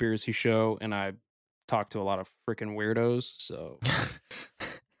the conspiracy show, and I talk to a lot of freaking weirdos. So,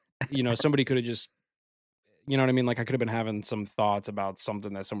 somebody could have just, you know what I mean? Like, I could have been having some thoughts about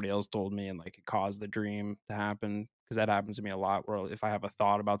something that somebody else told me, and like it caused the dream to happen. Because that happens to me a lot. Where if I have a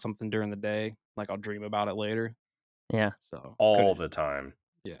thought about something during the day, like I'll dream about it later. Yeah. So all the time.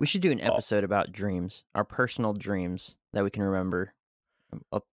 Yeah. We should do an episode about dreams, our personal dreams that we can remember.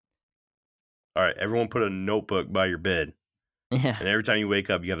 All right, everyone put a notebook by your bed. Yeah. And every time you wake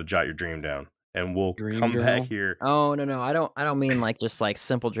up, you got to jot your dream down. And we'll come back here. Oh, no. I don't mean like just like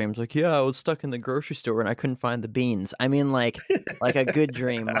simple dreams. Like, yeah, I was stuck in the grocery store and I couldn't find the beans. I mean like a good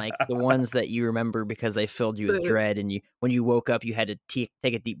dream, like the ones that you remember because they filled you with dread, and when you woke up, you had to take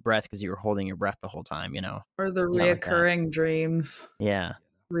a deep breath because you were holding your breath the whole time. Or the reoccurring dreams. Yeah.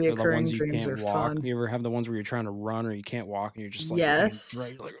 Reoccurring dreams are fun. You ever have the ones where you're trying to run or you can't walk and you're just like, yes, you're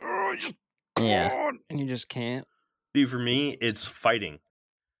like, oh, just and you just can't. Dude, for me, it's fighting.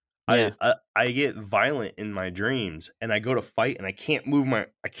 Yeah. I get violent in my dreams, and I go to fight, and I can't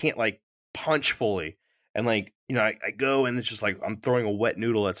I can't like punch fully, and like I go, and it's just like I'm throwing a wet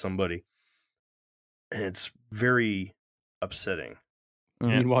noodle at somebody, and it's very upsetting.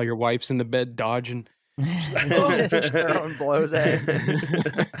 Meanwhile, your wife's in the bed dodging. Just throwing blows at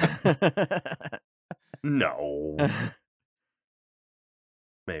No.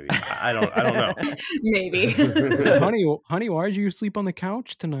 Maybe. I don't know. Maybe. honey, why did you sleep on the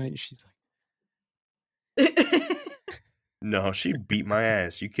couch tonight? She's like, no, she beat my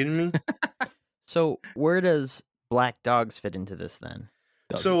ass. You kidding me? So where does black dogs fit into this then?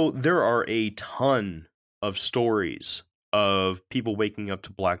 So there are a ton of stories of people waking up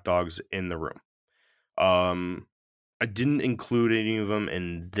to black dogs in the room. I didn't include any of them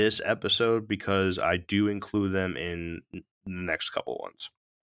in this episode because I do include them in the next couple ones.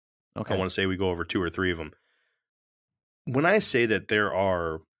 Okay. I want to say we go over 2 or 3 of them. When I say that there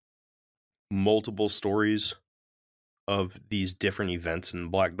are multiple stories of these different events in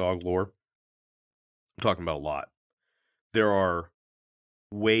black dog lore, I'm talking about a lot. There are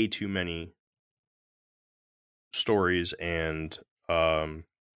way too many stories and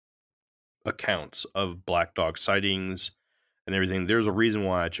accounts of black dog sightings and everything. There's a reason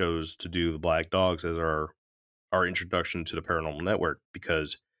why I chose to do the black dogs as our introduction to the Paranormal Network,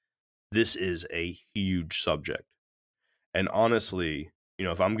 because this is a huge subject. And honestly,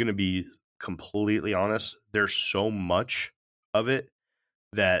 if I'm going to be completely honest, there's so much of it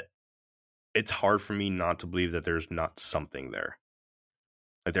that it's hard for me not to believe that there's not something there.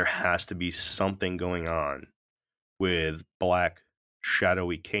 Like there has to be something going on with black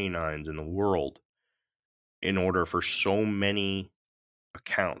shadowy canines in the world in order for so many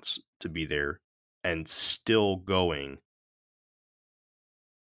accounts to be there and still going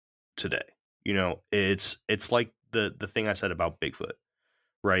today. It's like the thing I said about Bigfoot,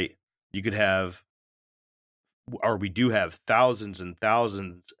 right? You could have, or we do have, thousands and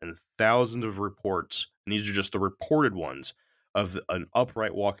thousands and thousands of reports, and these are just the reported ones, of an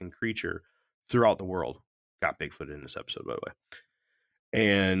upright walking creature throughout the world. Got Bigfoot in this episode, by the way.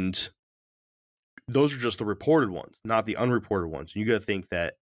 And those are just the reported ones, not the unreported ones. You got to think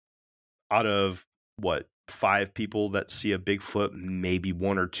that out of 5 people that see a Bigfoot, maybe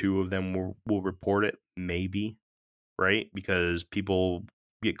 1 or 2 of them will report it, maybe, right? Because people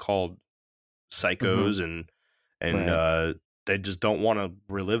get called psychos and right. They just don't want to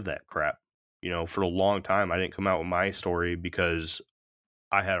relive that crap. For a long time, I didn't come out with my story because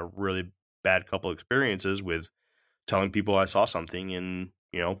I had a really bad couple experiences with telling people I saw something, and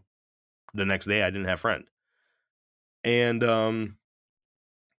the next day I didn't have a friend. And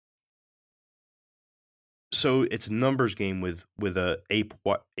so it's a numbers game with a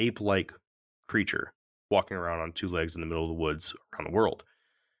ape-like creature walking around on 2 legs in the middle of the woods around the world.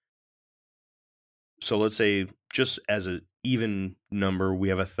 So let's say, just as an even number, we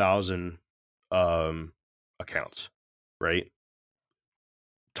have 1,000 accounts, right?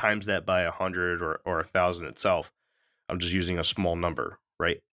 Times that by 100 or 1,000 itself. I'm just using a small number,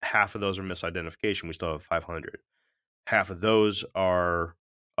 right? Half of those are misidentification. We still have 500. Half of those are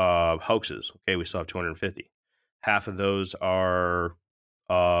hoaxes. Okay, we still have 250. Half of those are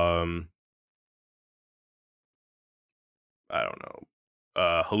I don't know,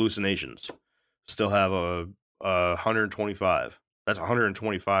 hallucinations. Still have 125. That's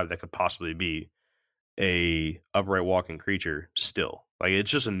 125 that could possibly be a upright walking creature still. Like,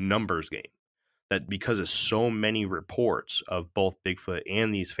 it's just a numbers game. That because of so many reports of both Bigfoot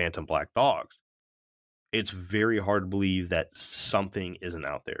and these phantom black dogs, it's very hard to believe that something isn't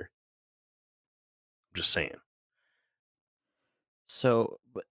out there. I'm just saying. So,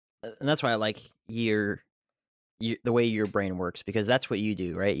 and that's why I like the way your brain works, because that's what you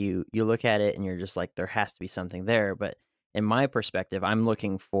do, right? You look at it and you're just like, there has to be something there. But in my perspective, I'm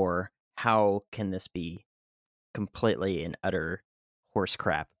looking for, how can this be completely and utter horse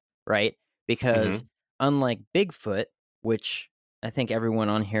crap, right? Because unlike Bigfoot, which I think everyone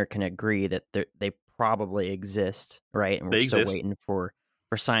on here can agree that they probably exist, right? And we're still waiting for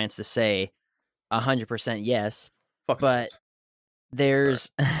science to say 100% yes. Fuck but science.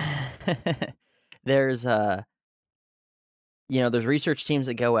 there's there's there's research teams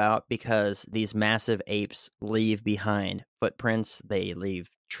that go out because these massive apes leave behind footprints. They leave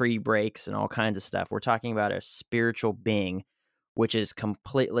tree breaks and all kinds of stuff. We're talking about a spiritual being, which is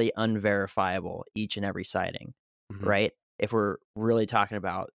completely unverifiable each and every sighting, right? If we're really talking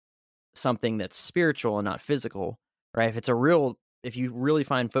about something that's spiritual and not physical, right? If you really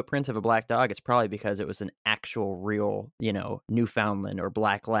find footprints of a black dog, it's probably because it was an actual real, Newfoundland or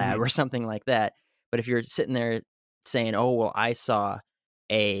black lab or something like that. But if you're sitting there saying, oh, well, I saw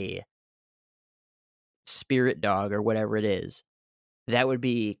a spirit dog or whatever it is, that would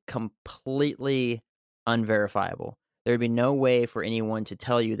be completely unverifiable. There would be no way for anyone to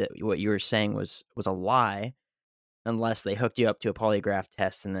tell you that what you were saying was a lie, unless they hooked you up to a polygraph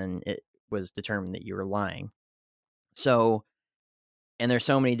test and then it was determined that you were lying. So, and there's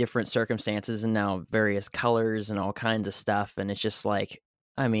so many different circumstances and now various colors and all kinds of stuff. And it's just like,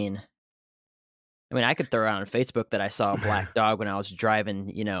 I mean, I could throw out on Facebook that I saw a black dog when I was driving,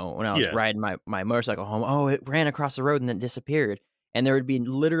 when I was riding my motorcycle home. Oh, it ran across the road and then disappeared. And there would be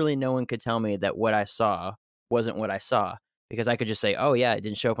literally no one could tell me that what I saw wasn't what I saw, because I could just say, oh yeah, it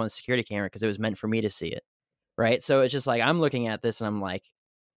didn't show up on the security camera because it was meant for me to see it. Right. So it's just like, I'm looking at this and I'm like,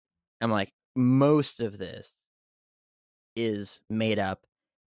 most of this is made up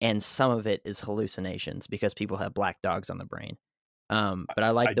and some of it is hallucinations because people have black dogs on the brain. But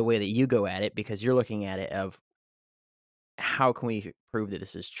I like the way that you go at it, because you're looking at it of, how can we prove that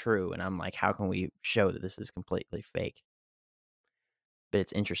this is true? And I'm like, how can we show that this is completely fake? But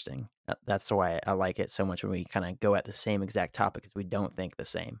it's interesting. That's why I like it so much when we kind of go at the same exact topic, because we don't think the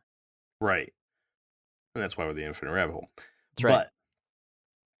same. Right. And that's why we're the infinite rabbit hole. That's right. But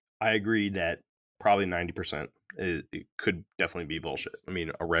I agree that probably 90% it could definitely be bullshit. I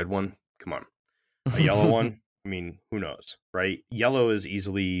mean, a red one, come on. A yellow one, I mean, who knows, right? Yellow is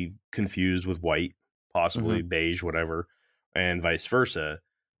easily confused with white, possibly beige, whatever, and vice versa.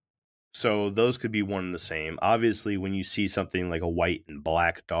 So those could be one and the same. Obviously, when you see something like a white and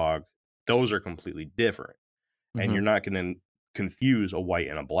black dog, those are completely different. And you're not going to confuse a white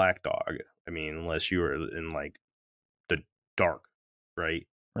and a black dog. I mean, unless you are in like the dark, right?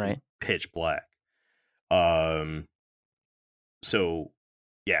 Right. Pitch black. So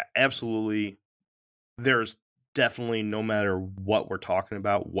yeah, absolutely. There's definitely, no matter what we're talking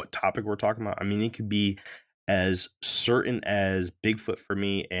about, what topic we're talking about. I mean, it could be as certain as Bigfoot for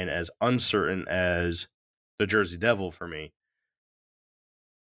me and as uncertain as the Jersey Devil for me.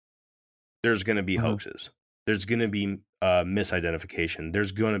 There's going to be hoaxes. There's going to be misidentification.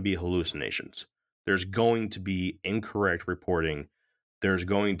 There's going to be hallucinations. There's going to be incorrect reporting. There's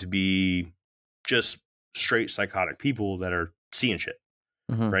going to be just straight psychotic people that are seeing shit,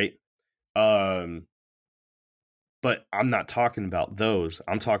 right? But I'm not talking about those.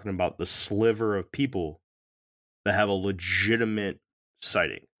 I'm talking about the sliver of people that have a legitimate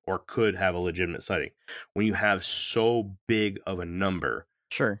sighting or could have a legitimate sighting. When you have so big of a number,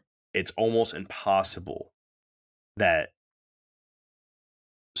 it's almost impossible that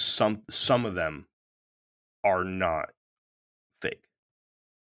some of them are not fake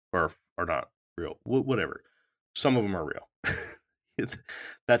or are not real. Whatever. Some of them are real.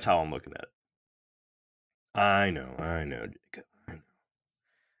 That's how I'm looking at it. I know, Jacob. I know.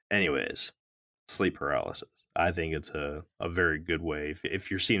 Anyways, sleep paralysis. I think it's a very good way.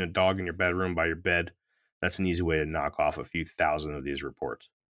 If you're seeing a dog in your bedroom by your bed, that's an easy way to knock off a few thousand of these reports.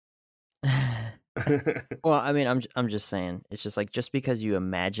 Well, I mean, I'm just saying, it's just like, just because you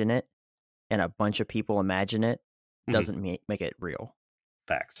imagine it and a bunch of people imagine it doesn't make it real.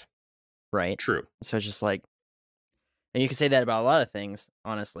 Facts. Right? True. So it's just like, and you can say that about a lot of things,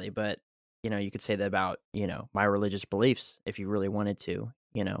 honestly, but you could say that about, my religious beliefs if you really wanted to,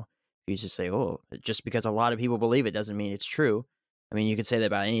 you just say, oh, just because a lot of people believe it doesn't mean it's true. I mean, you could say that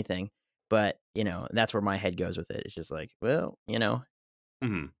about anything, But, that's where my head goes with it. It's just like, well,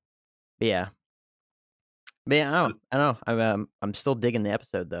 Hmm. but yeah. But yeah, I don't know. I'm still digging the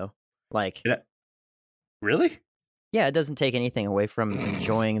episode though. Like, Really? yeah, it doesn't take anything away from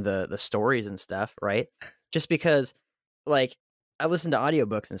enjoying the stories and stuff, right? Just because, like, I listen to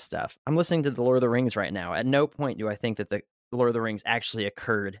audiobooks and stuff. I'm listening to The Lord of the Rings right now. At no point do I think that the Lord of the Rings actually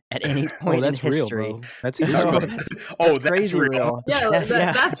occurred at any point in that's real, history. bro. That's Talk history. about- That's that's crazy real. Yeah,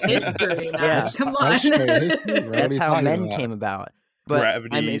 Yeah. that's history, man. Yeah. Come on. That's straight history, bro. What That's are you how talking men about? came about. But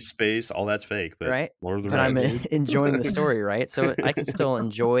Gravity, space, all that's fake. But right? Lord of the But I'm Rings. enjoying the story, right? So I can still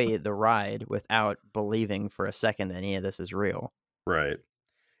enjoy the ride without believing for a second that any of this is real. Right.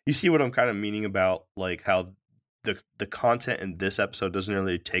 You see what I'm kind of meaning about, like how the content in this episode doesn't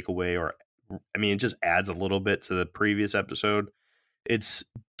really take away, or I mean, it just adds a little bit to the previous episode. It's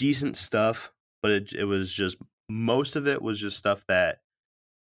decent stuff, but it was just, most of it was just stuff that,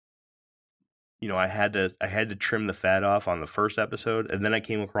 I had to trim the fat off on the first episode, and then I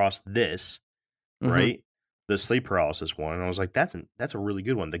came across this, Mhm. right? The sleep paralysis one, and I was like, that's a really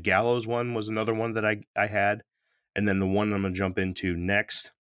good one. The gallows one was another one that I had, and then the one I'm gonna jump into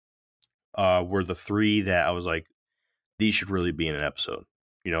next were the three that I was like, these should really be in an episode.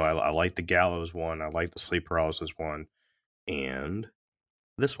 I like the gallows one, I like the sleep paralysis one, and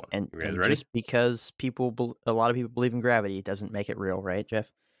this one. And, You guys and ready? just because a lot of people believe in gravity doesn't make it real, right,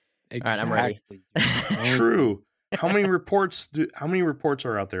 Jeff? All right, I'm ready. Exactly, dude. True. How many reports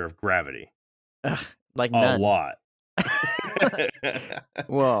are out there of gravity? Ugh, like A none. lot.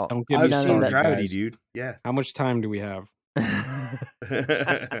 Well, Don't get me I've none seen of started, gravity, guys. dude. Yeah. How much time do we have?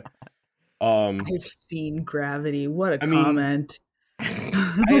 that. I've seen Gravity. What a I mean, comment.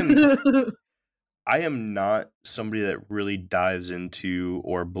 I am not somebody that really dives into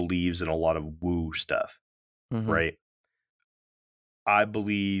or believes in a lot of woo stuff, Mhm. right? I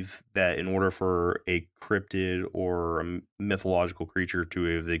believe that in order for a cryptid or a mythological creature to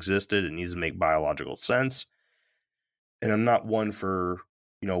have existed, it needs to make biological sense. And I'm not one for,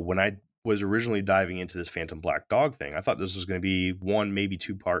 when I was originally diving into this Phantom Black Dog thing, I thought this was going to be one, maybe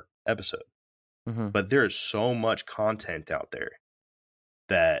 2-part episode. Mhm. But there is so much content out there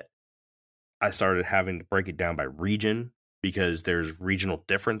that I started having to break it down by region, because there's regional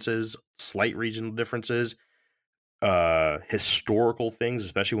differences, slight regional differences, historical things,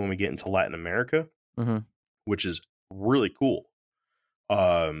 especially when we get into Latin America, Mhm. which is really cool.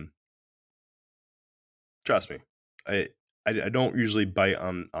 Trust me, I don't usually bite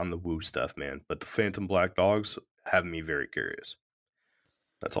on the woo stuff, man, but the Phantom Black Dogs have me very curious.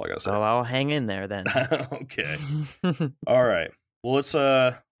 That's all I gotta say. Well, I'll hang in there then. Okay. All right. Well,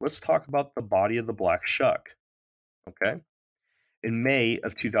 let's talk about the body of the black shuck. Okay. In May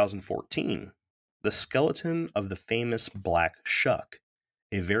of 2014, the skeleton of the famous black shuck,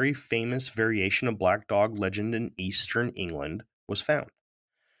 a very famous variation of black dog legend in eastern England, was found.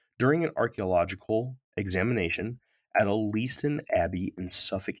 During an archaeological examination at Leaston Abbey in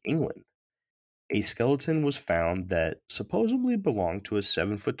Suffolk, England, a skeleton was found that supposedly belonged to a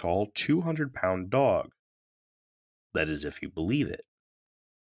 7-foot-tall, 200-pound dog. That is, if you believe it.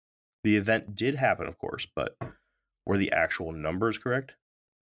 The event did happen, of course, but were the actual numbers correct?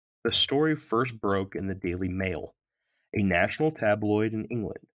 The story first broke in the Daily Mail, a national tabloid in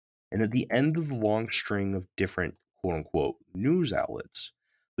England, and at the end of the long string of different quote-unquote news outlets,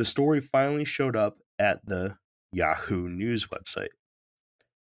 the story finally showed up at the Yahoo News website.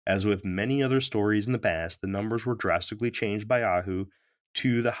 As with many other stories in the past, the numbers were drastically changed by Yahoo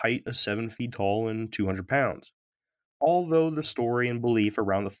to the height of 7 feet tall and 200 pounds. Although the story and belief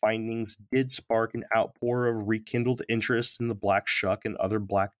around the findings did spark an outpour of rekindled interest in the black shuck and other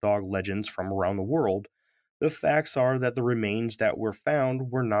black dog legends from around the world, the facts are that the remains that were found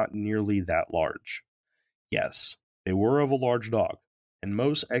were not nearly that large. Yes, they were of a large dog, and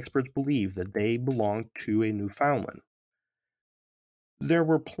most experts believe that they belonged to a Newfoundland. There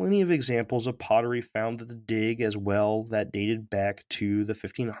were plenty of examples of pottery found at the dig as well that dated back to the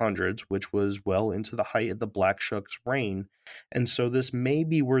 1500s, which was well into the height of the black shuck's reign, and so this may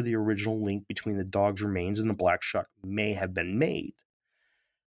be where the original link between the dog's remains and the black shuck may have been made.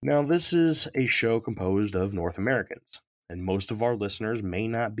 Now, this is a show composed of North Americans, and most of our listeners may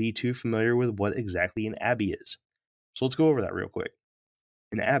not be too familiar with what exactly an abbey is. So let's go over that real quick.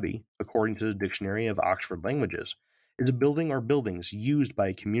 An abbey, according to the Dictionary of Oxford Languages, is a building or buildings used by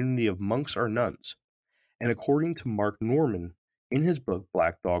a community of monks or nuns. And according to Mark Norman, in his book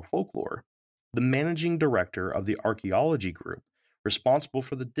Black Dog Folklore, the managing director of the archaeology group responsible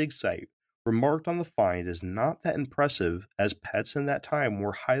for the dig site remarked on the find as not that impressive, as pets in that time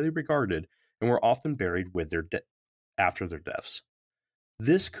were highly regarded and were often buried with after their deaths.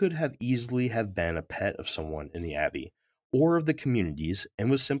 This could have easily have been a pet of someone in the abbey or of the communities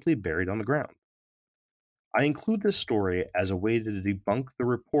and was simply buried on the ground. I include this story as a way to debunk the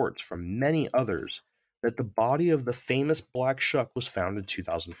reports from many others that the body of the famous Black Shuck was found in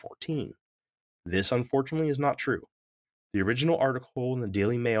 2014. This, unfortunately, is not true. The original article in the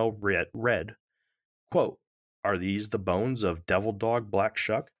Daily Mail read, quote, "Are these the bones of Devil Dog Black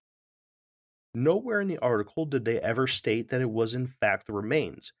Shuck?" Nowhere in the article did they ever state that it was in fact the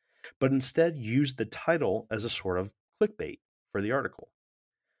remains, but instead used the title as a sort of clickbait for the article.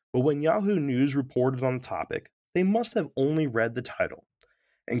 But when Yahoo News reported on the topic, they must have only read the title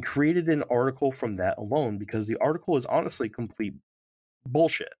and created an article from that alone, because the article is honestly complete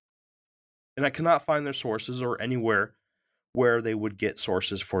bullshit. And I cannot find their sources or anywhere where they would get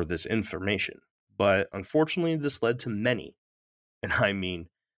sources for this information. But unfortunately, this led to many, and I mean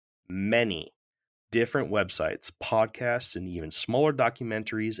many, different websites, podcasts, and even smaller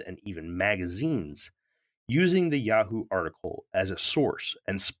documentaries and even magazines using the Yahoo article as a source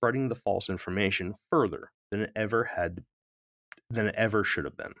and spreading the false information further than it ever should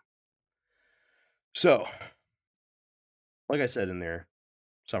have been. So, like I said in there,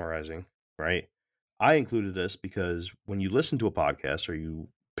 summarizing, right? I included this because when you listen to a podcast or you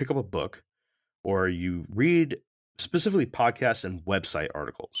pick up a book or you read specifically podcasts and website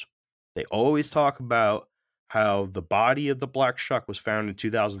articles, they always talk about how the body of the Black Shuck was found in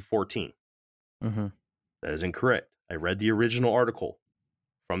 2014. Mm-hmm. That is incorrect. I read the original article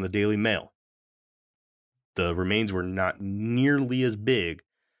from the Daily Mail. The remains were not nearly as big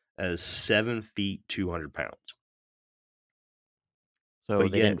as 7 feet, 200 pounds. So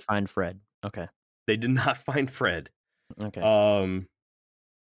But they yet- didn't find Fred. Okay. They did not find Fred. Okay.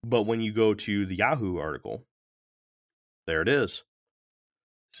 But when you go to the Yahoo article, there it is.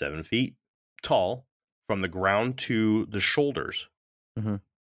 7 feet tall from the ground to the shoulders. Mm-hmm.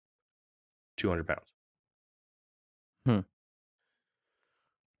 200 pounds.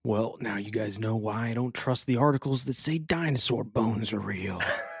 Well, now you guys know why I don't trust the articles that say dinosaur bones are real.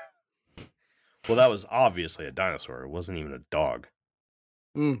 Well, that was obviously a dinosaur. It wasn't even a dog.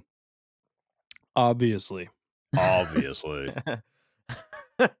 Obviously. Obviously.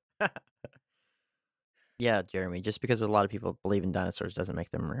 Yeah, Jeremy. Just because a lot of people believe in dinosaurs doesn't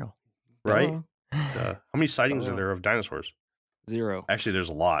make them real. Right? How many sightings are Duh. there of dinosaurs? 0. Actually, there's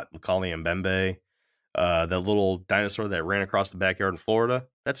a lot. Macaulay and Mbembe. That little dinosaur that ran across the backyard in Florida.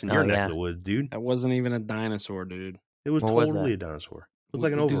 That's in your neck of the woods, dude. That wasn't even a dinosaur, dude. It was What was totally that? a dinosaur. Looked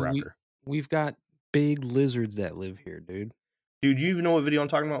like an Dude, oviraptor. We've got big lizards that live here, dude. Dude, you even know what video I'm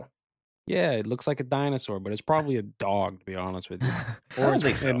talking about? Yeah, it looks like a dinosaur, but it's probably a dog, to be honest with you. I Or don't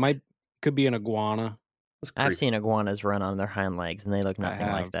think so. it could be an iguana. That's I've creepy. seen iguanas run on their hind legs, and they look nothing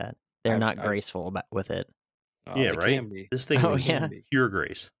like have. that. They're not I've- graceful with it. Oh, Yeah, they right? Can be. This thing Oh, was yeah. pure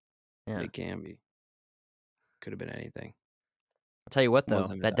grace. Yeah. They can be. Could have been anything. I'll tell you what, though,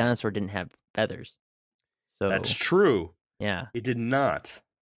 Wasn't a that dinosaur didn't have feathers. So That's true. yeah. It did not.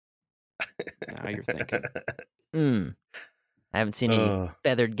 Now you're thinking. I haven't seen any Uh,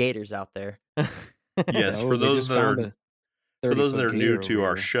 feathered gators out there. yes, Oh, for they those just that found are a for those that 30-foot are new gator to over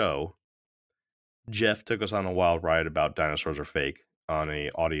our here. show, Jeff took us on a wild ride about dinosaurs are fake on a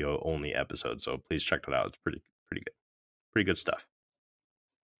audio only episode. So please check that out. It's pretty good. Pretty good stuff.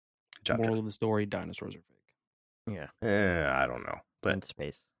 Good job, Moral Jeff. of the story: dinosaurs are fake. Yeah. I don't know, In but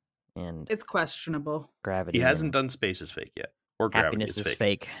space. And It's questionable. gravity. he hasn't and done space is fake yet, or gravity happiness is is fake.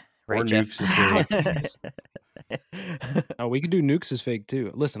 fake. Or Right, Jeff? nukes is fake. Happiness. Oh, we could do nukes is fake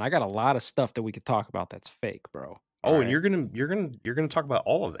too. Listen, I got a lot of stuff that we could talk about that's fake, bro. Oh, All and right? you're gonna talk about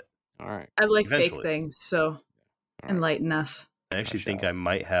all of it. All right. I like Eventually. fake things, so All right. enlighten us. I actually think shall. I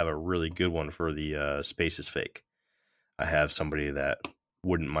might have a really good one for the space is fake. I have somebody that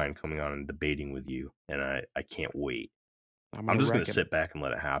wouldn't mind coming on and debating with you, and I can't wait. I'm just gonna wreck him. sit back and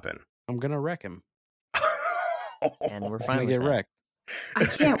let it happen. I'm gonna wreck him. And we're He's fine gonna with get that. wrecked. I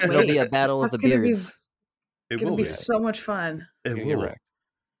can't wait. It'll be a battle of That's the gonna beards. It Gonna will be be. so much fun. He's It gonna get will. wrecked.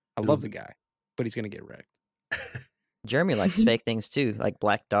 I It'll love the be- guy, but he's gonna get wrecked. Jeremy likes fake things too, like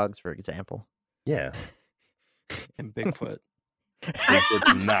black dogs, for example. Yeah. And Bigfoot.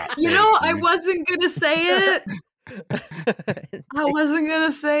 Bigfoot's not You fake, know, I dude. wasn't gonna say it. I wasn't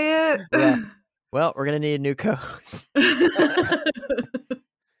gonna say it. Yeah. Well, we're gonna need a new co-host.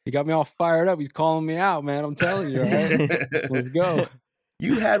 He got me all fired up. He's calling me out, man. I'm telling you, all right? Let's go.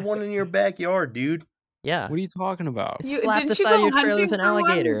 You had one in your backyard, dude. Yeah. What are you talking about? You- Slap didn't the you side of go your trailer with hunting an for one?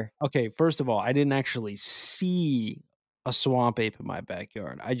 alligator. Okay, first of all, I didn't actually see a swamp ape in my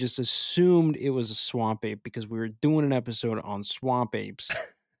backyard. I just assumed it was a swamp ape because we were doing an episode on swamp apes.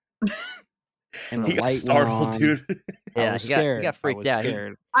 and the He got light went startled, on. dude. I Yeah, was he scared. got freaked out. I was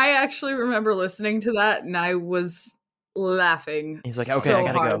scared. I actually remember listening to that, and I was laughing. He's like, okay, so I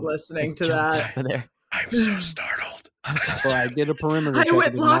gotta hard go. listening to Jumped that. off of there. I'm so startled. I'm so So I did a perimeter I check. went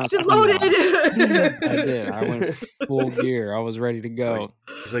and did not locked and see one. loaded. I did. I went full gear. I was ready to go.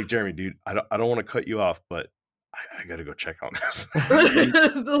 He's like, Jeremy, dude, I don't want to cut you off, but I got to go check on this.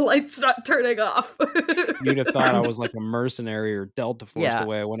 The light's not turning off. You'd have thought I was like a mercenary or Delta Force Yeah. the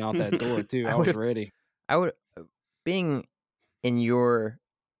way I went out that door too. I I was would've- ready. I would, being in your,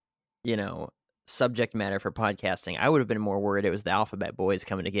 subject matter for podcasting, I would have been more worried it was the Alphabet Boys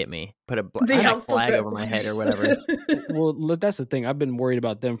coming to get me. Put a The black flag Alphabet over my head or Boys. whatever. Well, that's the thing. I've been worried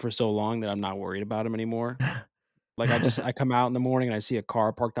about them for so long that I'm not worried about them anymore. Like I come out in the morning and I see a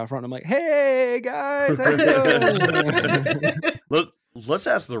car parked out front. And I'm like, hey guys, how you doing? Let's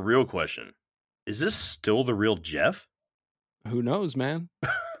ask the real question. Is this still the real Jeff? Who knows, man?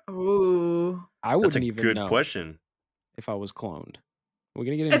 Ooh. I That's wouldn't a even good know question. if I was cloned. Are we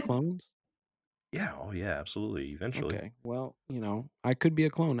gonna get any clones? Yeah. Oh, yeah. Absolutely. Eventually. Okay. Well, I could be a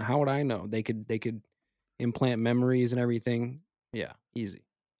clone. How would I know? They could implant memories and everything. Yeah, easy.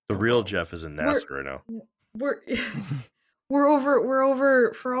 The No real problem. Jeff is in NASA right now. We're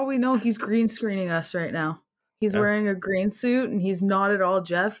over for all we know, he's green screening us right now. He's Yeah. wearing a green suit and he's not at all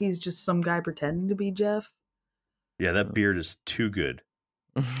Jeff. He's just some guy pretending to be Jeff. Yeah, that beard is too good.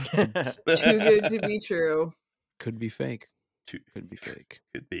 It's too good to be true. Could be fake. Too Could be fake.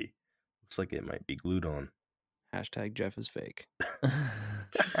 Could be. Looks like it might be glued on. Hashtag Jeff is fake.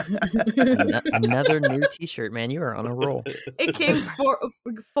 Another new T-shirt, man. You are on a roll. It came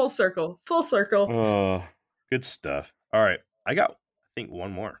full circle. Full circle. Oh, good stuff. All right. I got, I think,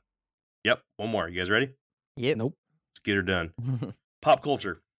 one more. Yep, one more. You guys ready? Yep. Nope. Let's get her done. Pop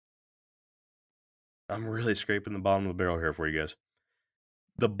culture. I'm really scraping the bottom of the barrel here for you guys.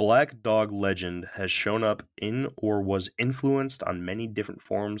 The Black Dog legend has shown up in or was influenced on many different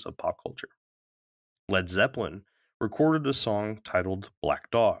forms of pop culture. Led Zeppelin recorded a song titled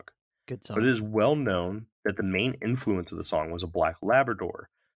Black Dog, Good song. but it is well known that the main influence of the song was a black Labrador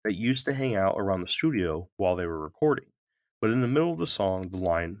that used to hang out around the studio while they were recording. But in the middle of the song, the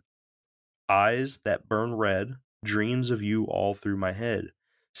line, "Eyes that burn red, dreams of you all through my head,"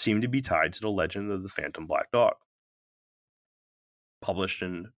 seemed to be tied to the legend of the Phantom Black Dog. Published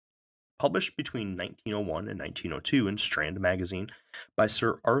between 1901 and 1902 in Strand magazine by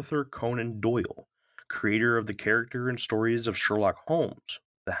Sir Arthur Conan Doyle, creator of the character and stories of Sherlock Holmes,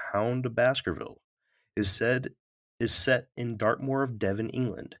 the Hound of Baskerville, is set in Dartmoor of Devon,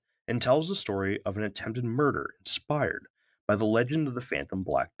 England, and tells the story of an attempted murder inspired by the legend of the Phantom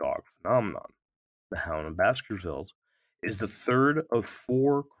Black Dog phenomenon. The Hound of Baskerville is the third of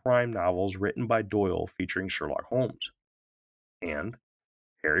 4 crime novels written by Doyle featuring Sherlock Holmes. And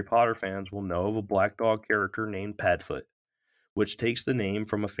Harry Potter fans will know of a black dog character named Padfoot, which takes the name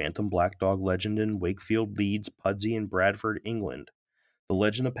from a phantom black dog legend in Wakefield, Leeds, Pudsey, and Bradford, England. The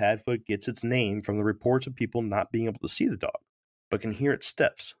legend of Padfoot gets its name from the reports of people not being able to see the dog, but can hear its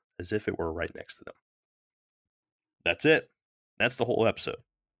steps as if it were right next to them. That's it. That's the whole episode.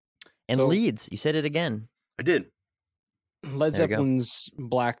 And So- Leeds, you said it again. I did. Led There you go. Zeppelin's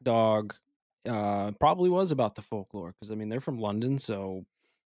Black Dog probably was about the folklore because they're from London, so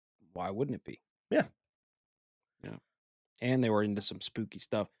why wouldn't it be? Yeah. Yeah. And they were into some spooky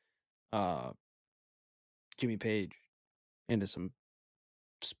stuff. Jimmy Page into some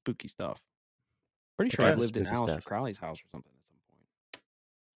spooky stuff. Pretty sure I type of lived in spooky Aleister stuff? Crowley's house or something at some point.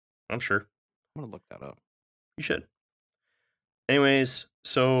 I'm sure. I'm gonna look that up. You should. Anyways,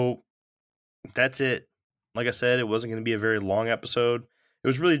 so that's it. Like I said, it wasn't going to be a very long episode. It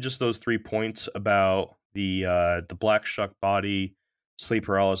was really just those 3 points about the black shuck body, sleep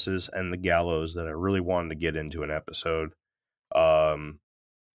paralysis, and the gallows that I really wanted to get into an episode.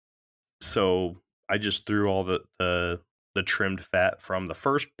 So I just threw all the trimmed fat from the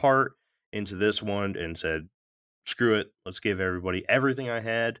first part into this one and said, screw it, let's give everybody everything I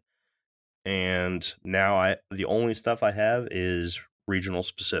had. And now the only stuff I have is regional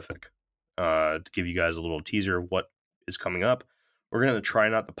specific. To give you guys a little teaser of what is coming up. We're going to try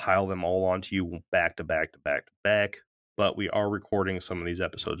not to pile them all onto you back to back to back to back, but we are recording some of these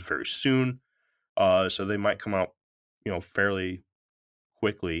episodes very soon. So they might come out, fairly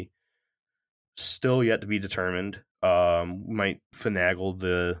quickly. Still yet to be determined. We might finagle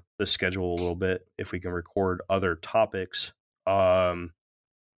the schedule a little bit if we can record other topics. But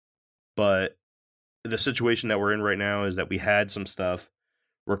the situation that we're in right now is that we had some stuff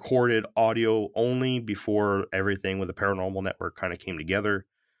recorded audio only before everything with the Paranormal Network kind of came together.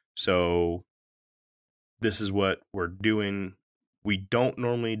 So this is what we're doing We don't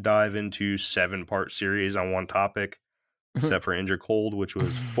normally dive into 7-part series on one topic, except for Injured Cold, which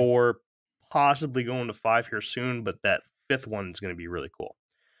was 4, possibly going to 5 here soon, but that 5th one is going to be really cool.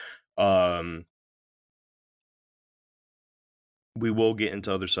 We will get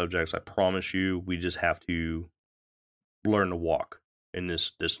into other subjects, I promise you. We just have to learn to walk in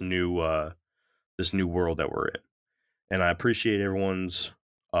this new world that we're in. And I appreciate everyone's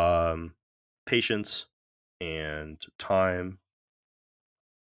patience and time.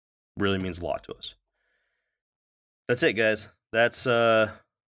 Really means a lot to us. That's it, guys. That's the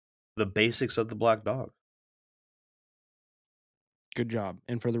basics of the Black Dog. Good job.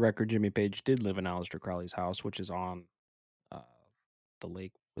 And for the record, Jimmy Page did live in Aleister Crowley's house, which is on the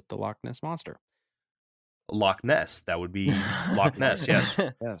lake with the Loch Ness Monster. Loch Ness. That would be Loch Ness, yes.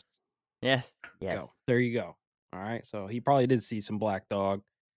 Yes. Yes. Yes. Go. There you go. All right. So he probably did see some Black Dog,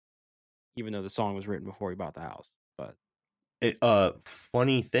 even though the song was written before he bought the house. But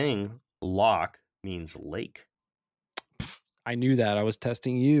Funny thing, loch means lake. I knew that. I was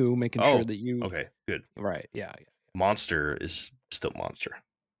testing you, making sure that you. Okay, good. Right. Yeah. Monster is still monster.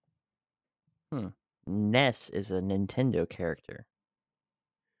 Ness is a Nintendo character.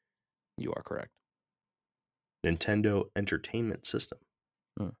 You are correct. Nintendo Entertainment System.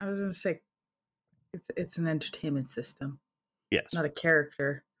 I was gonna say it's an entertainment system. Yes. Not a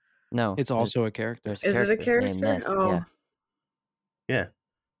character. No. It's also a character. there's Is it a named character? Ness. Oh. Yeah.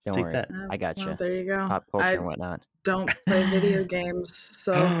 Don't Take worry. that. I got you. Well, there you go. Pop culture I and whatnot. don't play video games,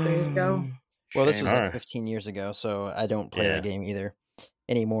 so there you go. Well, this Shame. was like Alright. 15 years ago, so I don't play Yeah. the game either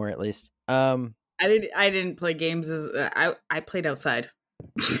anymore, at least. I didn't play games as I played outside.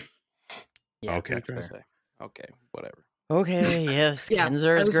 Yeah, Okay. What are you trying to fair. say? Okay, whatever. Okay, yes, Yeah,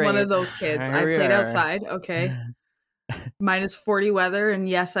 Kenzer I is was great. one of those kids. I Here we played are. outside. Okay. Minus 40 weather, and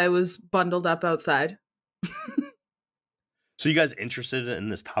yes, I was bundled up outside. So you guys interested in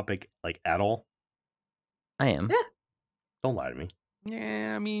this topic like at all? I am. Yeah. Don't lie to me.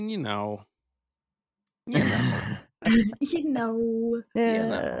 Yeah, I mean, you know. Yeah. You know.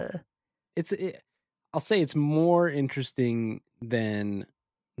 I'll say it's more interesting than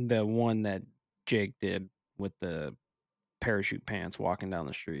the one that Jake did with the parachute pants walking down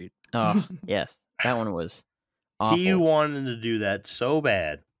the street. Oh, yes. That one was awful. He wanted to do that so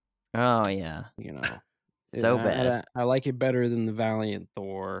bad. Oh, yeah. You know, So And bad. I like it better than the Valiant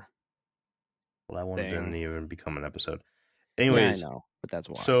Thor. Well, that one Thing. didn't even become an episode. Yeah, Anyways, I know, but that's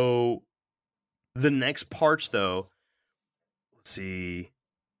why. so the next parts, though, let's see.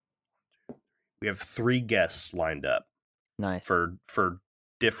 We have 3 guests lined up Nice. for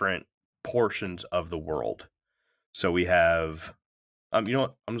different portions of the world. So we have, you know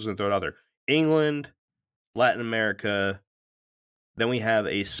what? I'm just gonna throw it out there: England, Latin America. Then we have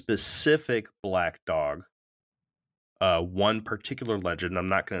a specific Black Dog. One particular legend. I'm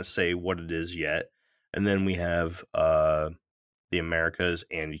not gonna say what it is yet. And then we have the Americas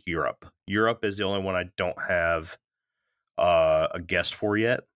and Europe. Europe is the only one I don't have a guest for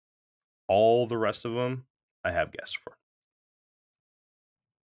yet. All the rest of them I have guests for.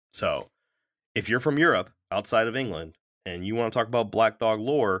 So if you're from Europe, outside of England, and you want to talk about Black Dog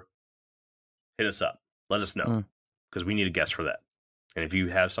lore, hit us up. Let us know, because we need a guest for that. And if you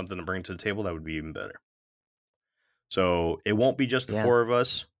have something to bring to the table, that would be even better. So it won't be just the 4 of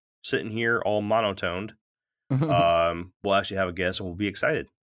us sitting here all monotoned. We'll actually have a guest, and we'll be excited.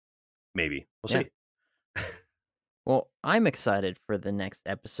 Maybe. We'll see. Well, I'm excited for the next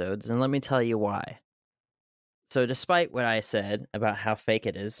episodes, and let me tell you why. So, despite what I said about how fake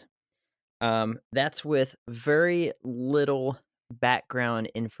it is, that's with very little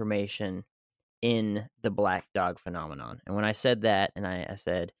background information in the Black Dog phenomenon. And when I said that, and I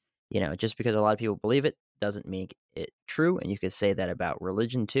said, just because a lot of people believe it doesn't make it true. And you could say that about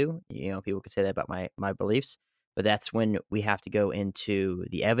religion too. People could say that about my beliefs. But that's when we have to go into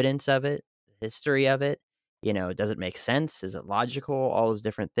the evidence of it, the history of it. Does it make sense? Is it logical? All those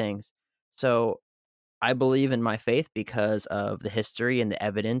different things. So I believe in my faith because of the history and the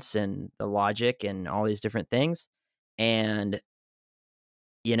evidence and the logic and all these different things. And,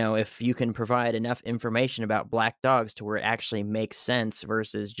 if you can provide enough information about Black Dogs to where it actually makes sense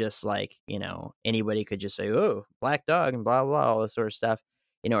versus just like, anybody could just say, oh, Black Dog and blah, blah, all this sort of stuff,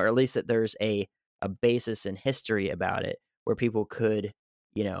 or at least that there's a basis in history about it where people could,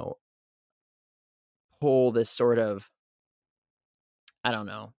 pull this sort of, I don't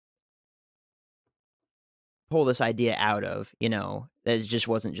know, pull this idea out of, that it just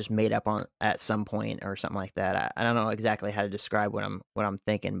wasn't just made up on at some point or something like that. I don't know exactly how to describe what I'm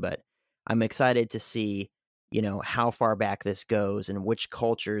thinking, but I'm excited to see how far back this goes and which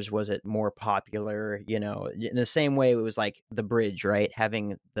cultures was it more popular, in the same way it was like the bridge, right?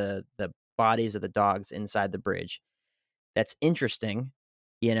 Having the bodies of the dogs inside the bridge. That's interesting.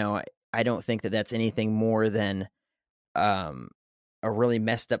 I don't think that that's anything more than um, a really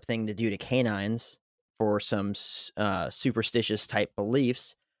messed up thing to do to canines for some superstitious type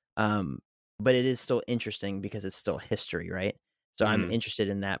beliefs. Um, but it is still interesting because it's still history, right? So I'm interested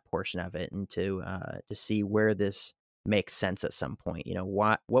in that portion of it and to see where this makes sense at some point.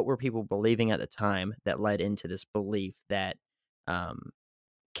 What were people believing at the time that led into this belief that um,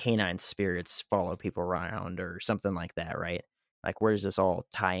 canine spirits follow people around or something like that, right? Like, where does this all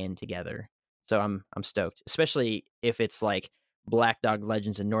tie in together? So I'm stoked, especially if it's like black dog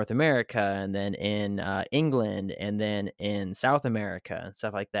legends in North America and then in England and then in South America and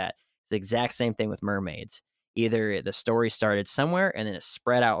stuff like that. It's the exact same thing with mermaids. Either the story started somewhere and then it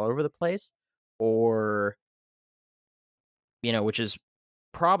spread out all over the place, or which is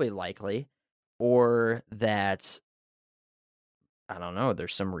probably likely, or that I don't know,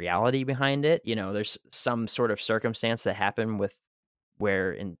 there's some reality behind it. There's some sort of circumstance that happened with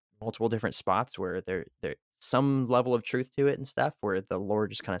where in multiple different spots where there some level of truth to it and stuff where the lore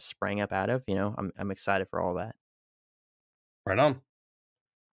just kind of sprang up out of. I'm excited for all that. Right on.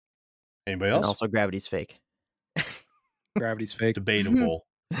 Anybody And else? also gravity's fake. Gravity's fake. Debatable.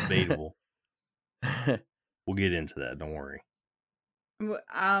 It's debatable. We'll get into that. Don't worry.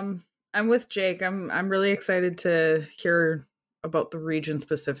 I'm with Jake. I'm really excited to hear about the region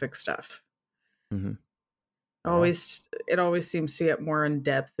specific stuff. Mm-hmm. It always seems to get more in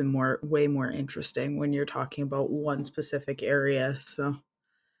depth and way more interesting when you're talking about one specific area. So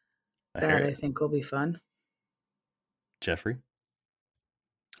I think will be fun. Jeffrey?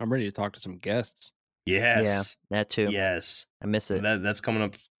 I'm ready to talk to some guests. Yes. Yeah, that too. Yes. I miss it. That's coming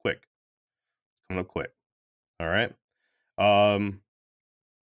up quick. All right. All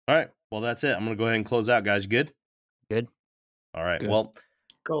right. Well, that's it. I'm going to go ahead and close out, guys. You good? Good. All right. Good. Well,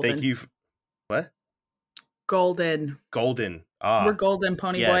 Golden. thank you. What? Golden. We're golden,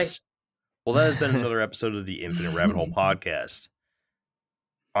 pony yes. boy. Well, that has been another episode of the Infinite Rabbit Hole podcast.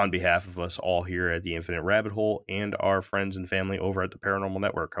 On behalf of us all here at the Infinite Rabbit Hole and our friends and family over at the Paranormal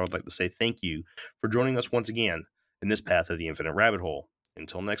Network, I would like to say thank you for joining us once again in this path of the Infinite Rabbit Hole.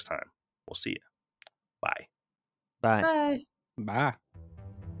 Until next time, we'll see you. Bye. Bye. Bye. Bye.